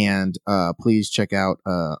 And please check out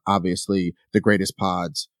obviously the Greatest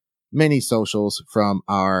Pods many socials, from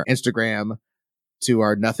our Instagram to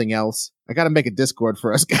our nothing else. I got to make a Discord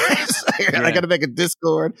for us guys. I got to make a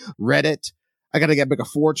Discord, Reddit. I got to make a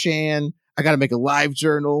 4chan. I got to make a live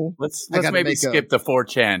journal. Let's maybe skip the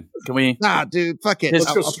 4chan. Can we? Nah, dude, fuck it.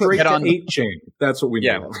 Let's go straight to 8chan. That's what we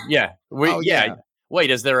need. Yeah.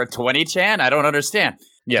 Wait, is there a 20chan? I don't understand.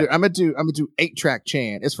 Yeah. Dude, I'm gonna do 8-track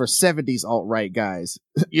chan. It's for 70s alt-right guys.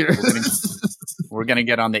 You know? We're going to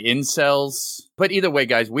get on the incels. But either way,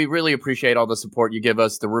 guys, we really appreciate all the support you give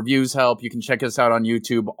us. The reviews help. You can check us out on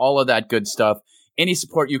YouTube, all of that good stuff. Any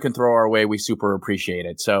support you can throw our way, we super appreciate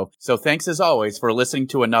it. So thanks as always for listening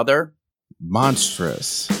to another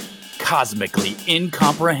monstrous, cosmically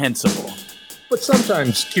incomprehensible, but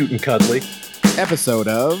sometimes cute and cuddly episode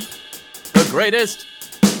of The Greatest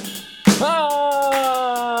Pod.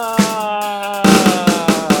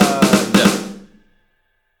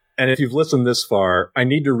 And if you've listened this far, I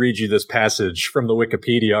need to read you this passage from the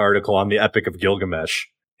Wikipedia article on the Epic of Gilgamesh.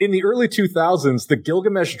 In the early 2000s, the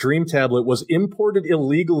Gilgamesh Dream Tablet was imported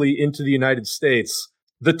illegally into the United States.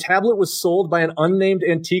 The tablet was sold by an unnamed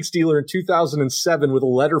antiques dealer in 2007 with a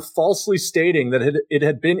letter falsely stating that it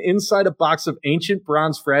had been inside a box of ancient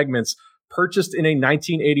bronze fragments purchased in a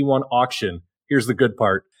 1981 auction. Here's the good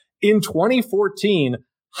part. In 2014,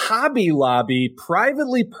 Hobby Lobby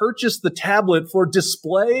privately purchased the tablet for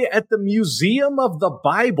display at the Museum of the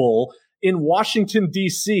Bible in Washington,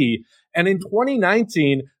 D.C., and in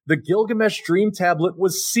 2019, the Gilgamesh Dream Tablet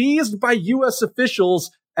was seized by U.S. officials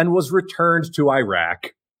and was returned to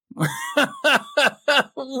Iraq.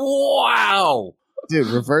 Wow. Dude,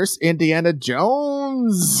 reverse Indiana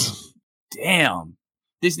Jones. Damn.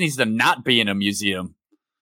 This needs to not be in a museum.